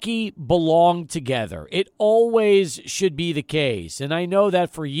hockey belong together. It always should be the case. And I know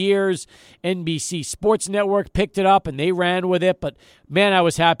that for years, NBC Sports Network picked it up and they ran with it. But, man, I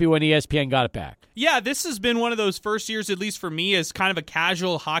was happy when ESPN got it back. Yeah, this has been one of those first years, at least for me, as kind of a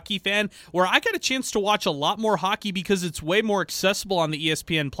casual hockey fan, where I got a chance to watch a lot more hockey because it's way more accessible on the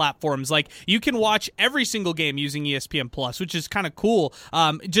ESPN platforms. Like, you can watch every single game using ESPN Plus, which is kind of cool,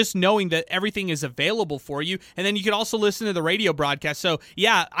 just knowing that everything is available for you. And then you can also listen to the radio broadcast. So,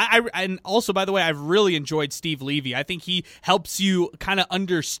 yeah, and also, by the way, I've really enjoyed Steve Levy. I think he helps you kind of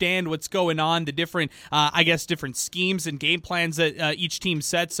understand what's going on, the different, different schemes and game plans that each team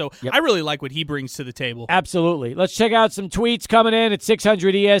sets. So I really like what he brings to the table. Absolutely. Let's check out some tweets coming in at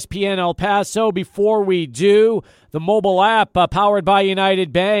 600 ESPN El Paso. Before we do, the mobile app powered by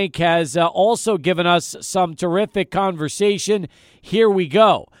United Bank has also given us some terrific conversation. Here we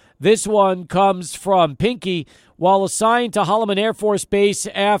go. This one comes from Pinky. While assigned to Holloman Air Force Base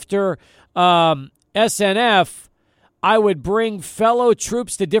after SNF, I would bring fellow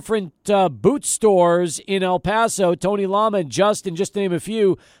troops to different boot stores in El Paso. Tony Lama and Justin, just to name a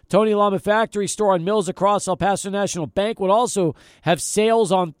few. Tony Lama Factory Store on Mills across El Paso National Bank would also have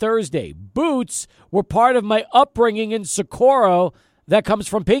sales on Thursday. Boots were part of my upbringing in Socorro. That comes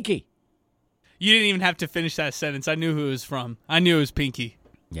from Pinky. You didn't even have to finish that sentence. I knew who it was from. I knew it was Pinky.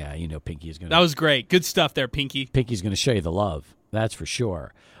 Yeah, Pinky is going to... That was great. Good stuff there, Pinky. Pinky's going to show you the love. That's for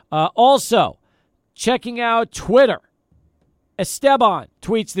sure. Also, checking out Twitter. Esteban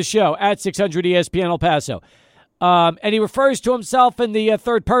tweets the show at 600 ESPN El Paso. And he refers to himself in the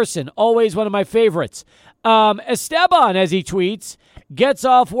third person. Always one of my favorites. Esteban, as he tweets, gets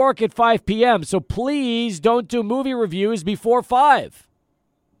off work at 5 p.m., so please don't do movie reviews before 5.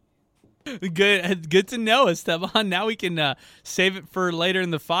 Good to know, Esteban. Now we can save it for later in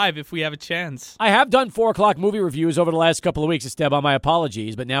the 5 if we have a chance. I have done 4 o'clock movie reviews over the last couple of weeks, Esteban. My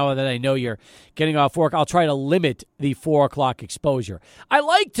apologies, but now that I know you're getting off work, I'll try to limit the 4 o'clock exposure. I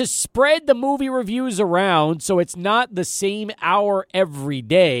like to spread the movie reviews around so it's not the same hour every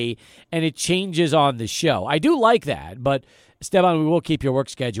day and it changes on the show. I do like that, but Esteban, we will keep your work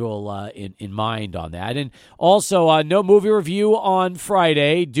schedule in mind on that. And also, no movie review on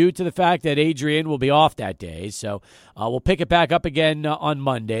Friday due to the fact that Adrian will be off that day. So we'll pick it back up again on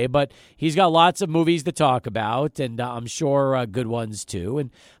Monday. But he's got lots of movies to talk about, and I'm sure good ones too. And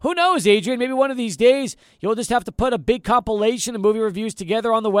who knows, Adrian, maybe one of these days you'll just have to put a big compilation of movie reviews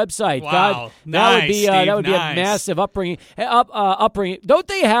together on the website. Wow. God, Nice, that would be nice. a massive upbringing. Don't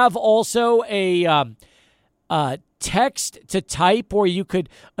they have also a text to type where you could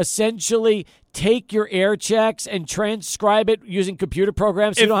essentially take your air checks and transcribe it using computer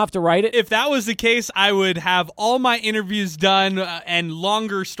programs so you don't have to write it? If that was the case, I would have all my interviews done and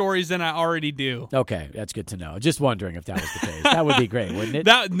longer stories than I already do. Okay, that's good to know. Just wondering if that was the case. That would be great, wouldn't it?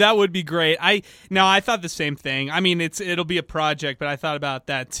 That would be great. I thought the same thing. I mean, it'll be a project, but I thought about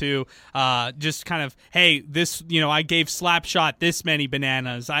that too. Just kind of, hey, this, I gave Slapshot this many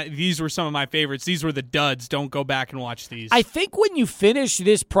bananas. These were some of my favorites. These were the duds. Don't go back and watch these. I think when you finish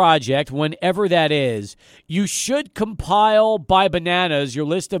this project, whenever that is, you should compile by bananas your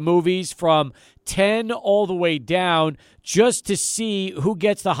list of movies from 10 all the way down just to see who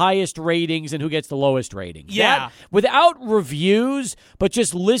gets the highest ratings and who gets the lowest ratings. Yeah. Without reviews, but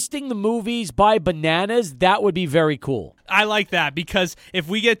just listing the movies by bananas, that would be very cool. I like that because if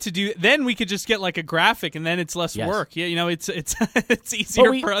we get to do, then we could just get like a graphic and then it's less work. Yeah, it's it's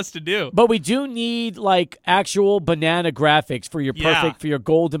easier for us to do. But we do need like actual banana graphics for your for your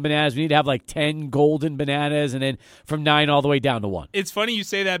golden bananas. We need to have like 10 golden bananas and then from 9 all the way down to 1. It's funny you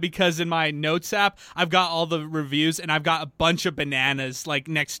say that because in my notes app, I've got all the reviews and I've got a bunch of bananas like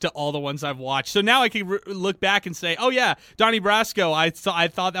next to all the ones I've watched. So now I can look back and say, oh yeah, Donnie Brasco, I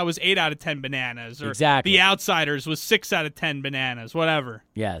thought that was 8 out of 10 bananas. Or exactly. The Outsiders was 6 out of 10 bananas, whatever.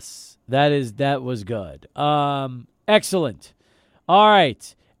 Yes, that was good. Excellent. All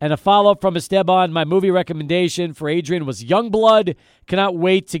right. And a follow-up from Esteban. My movie recommendation for Adrian was Youngblood. Cannot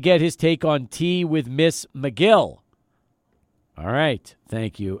wait to get his take on Tea with Miss McGill. All right.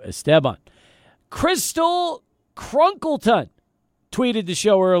 Thank you, Esteban. Crystal Crunkleton tweeted the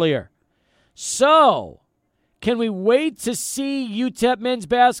show earlier. So, can we wait to see UTEP men's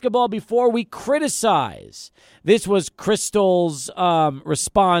basketball before we criticize? This was Crystal's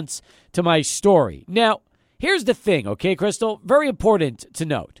response to my story. Now, Here's the thing, okay, Crystal? Very important to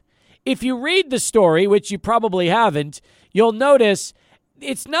note. If you read the story, which you probably haven't, you'll notice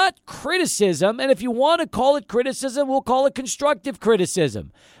it's not criticism, and if you want to call it criticism, we'll call it constructive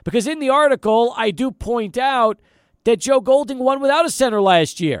criticism. Because in the article, I do point out that Joe Golding won without a center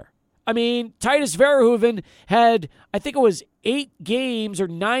last year. I mean, Titus Verhoeven had, I think it was 8 games or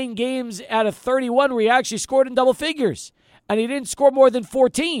 9 games out of 31 where he actually scored in double figures, and he didn't score more than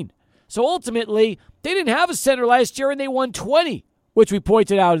 14. So ultimately, they didn't have a center last year, and they won 20, which we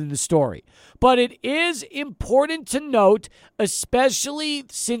pointed out in the story. But it is important to note, especially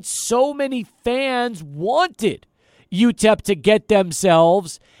since so many fans wanted UTEP to get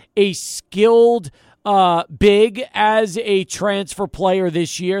themselves a skilled big as a transfer player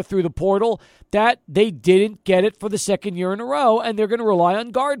this year through the portal, that they didn't get it for the second year in a row, and they're going to rely on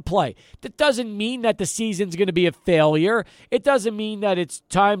guard play. That doesn't mean that the season's going to be a failure. It doesn't mean that it's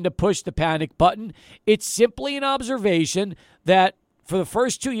time to push the panic button. It's simply an observation that for the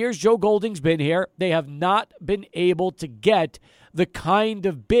first 2 years Joe Golding's been here, they have not been able to get the kind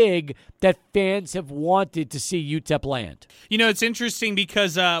of big that fans have wanted to see UTEP land. You know, it's interesting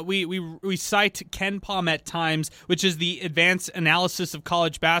because we cite Ken Palm at times, which is the advanced analysis of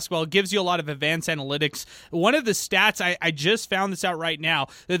college basketball. It gives you a lot of advanced analytics. One of the stats, I just found this out right now,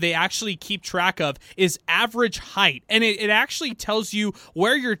 that they actually keep track of is average height. And it actually tells you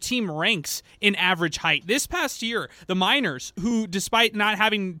where your team ranks in average height. This past year, the Miners, who despite not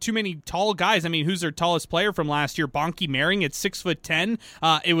having too many tall guys, I mean, who's their tallest player from last year? Bonky Maring at 6'10".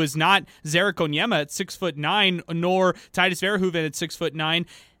 It was not Zarek Onyema at 6'9", nor Titus Verhoeven at 6'9".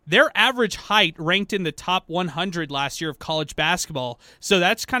 Their average height ranked in the top 100 last year of college basketball. So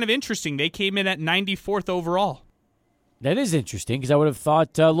that's kind of interesting. They came in at 94th overall. That is interesting because I would have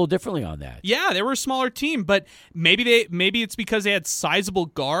thought a little differently on that. Yeah, they were a smaller team, but maybe it's because they had sizable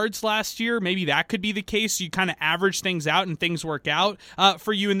guards last year. Maybe that could be the case. You kind of average things out and things work out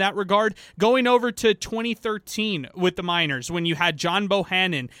for you in that regard. Going over to 2013 with the Miners, when you had John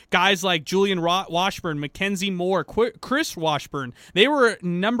Bohannon, guys like Julian Washburn, Mackenzie Moore, Chris Washburn, they were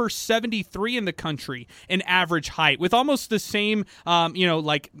number 73 in the country in average height with almost the same,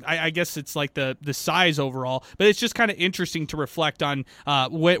 I guess it's like the size overall, but it's just kind of interesting to reflect on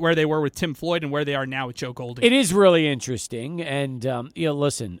where they were with Tim Floyd and where they are now with Joe Golding. It is really interesting, and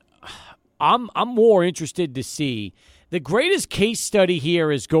listen, I'm more interested to see. The greatest case study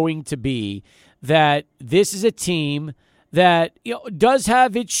here is going to be that this is a team that does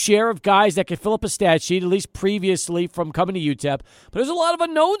have its share of guys that can fill up a stat sheet, at least previously from coming to UTEP. But there's a lot of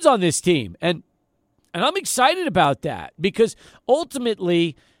unknowns on this team, and I'm excited about that because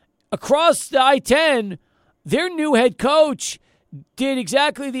ultimately, across the I-10, their new head coach did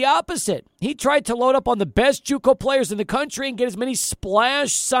exactly the opposite. He tried to load up on the best JUCO players in the country and get as many splash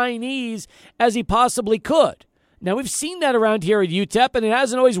signees as he possibly could. Now, we've seen that around here at UTEP, and it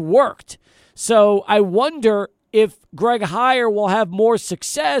hasn't always worked. So I wonder if Greg Heyer will have more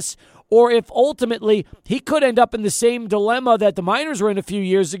success or if ultimately he could end up in the same dilemma that the Miners were in a few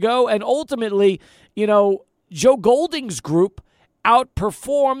years ago, and ultimately, Joe Golding's group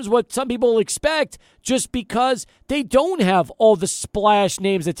outperforms what some people expect just because they don't have all the splash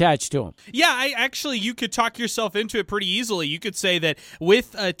names attached to them. Yeah, you could talk yourself into it pretty easily. You could say that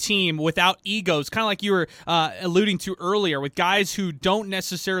with a team without egos, kind of like you were alluding to earlier, with guys who don't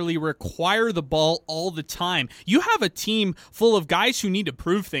necessarily require the ball all the time, you have a team full of guys who need to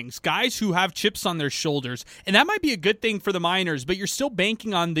prove things, guys who have chips on their shoulders, and that might be a good thing for the Miners, but you're still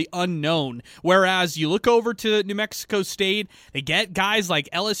banking on the unknown. Whereas you look over to New Mexico State, they get guys like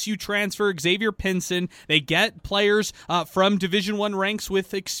LSU transfer Xavier Pinson, they get players from Division I ranks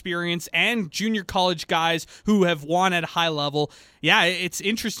with experience and junior college guys who have won at a high level. Yeah, it's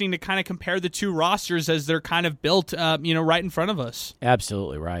interesting to kind of compare the two rosters as they're kind of built, right in front of us.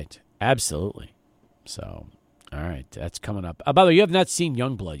 Absolutely right. Absolutely. So, all right, that's coming up. By the way, you have not seen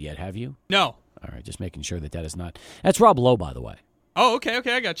Youngblood yet, have you? No. All right, just making sure that is not. That's Rob Lowe, by the way. Oh, okay,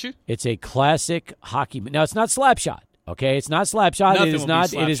 I got you. It's a classic hockey. Now, it's not Slapshot. Okay, it's not Slapshot. Nothing it is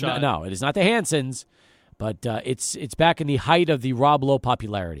not. It is not. No, it is not the Hansons. But it's back in the height of the Rob Lowe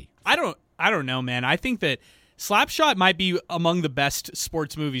popularity. I don't know, man. I think that Slapshot might be among the best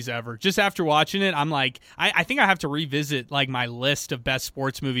sports movies ever. Just after watching it, I'm like, I think I have to revisit like my list of best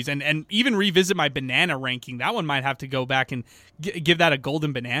sports movies and even revisit my banana ranking. That one might have to go back and give that a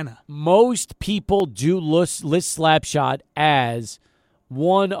golden banana. Most people do list Slapshot as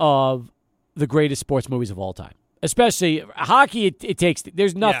one of the greatest sports movies of all time. Especially hockey, it takes.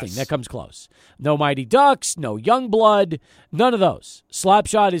 There's nothing that comes close. No Mighty Ducks, no Youngblood, none of those.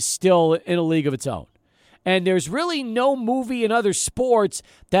 Slapshot is still in a league of its own. And there's really no movie in other sports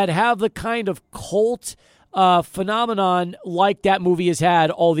that have the kind of cult phenomenon like that movie has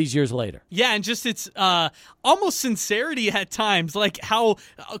had all these years later. Yeah, and just its almost sincerity at times, like how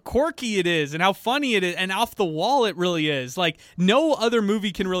quirky it is and how funny it is and off the wall it really is. Like no other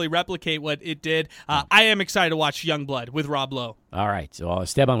movie can really replicate what it did. I am excited to watch Youngblood with Rob Lowe. All right, so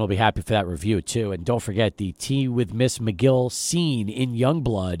Esteban will be happy for that review too. And don't forget, the Tea with Miss McGill scene in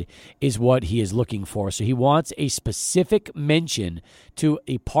Youngblood is what he is looking for. So he wants a specific mention to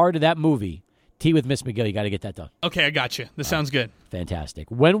a part of that movie. Tea with Miss McGill, you got to get that done. Okay, I got you. This sounds good. Fantastic.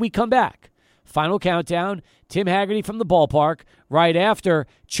 When we come back, final countdown, Tim Haggerty from the ballpark, right after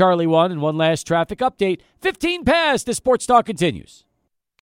Charlie 1 and one last traffic update. 15 past, the Sports Talk continues.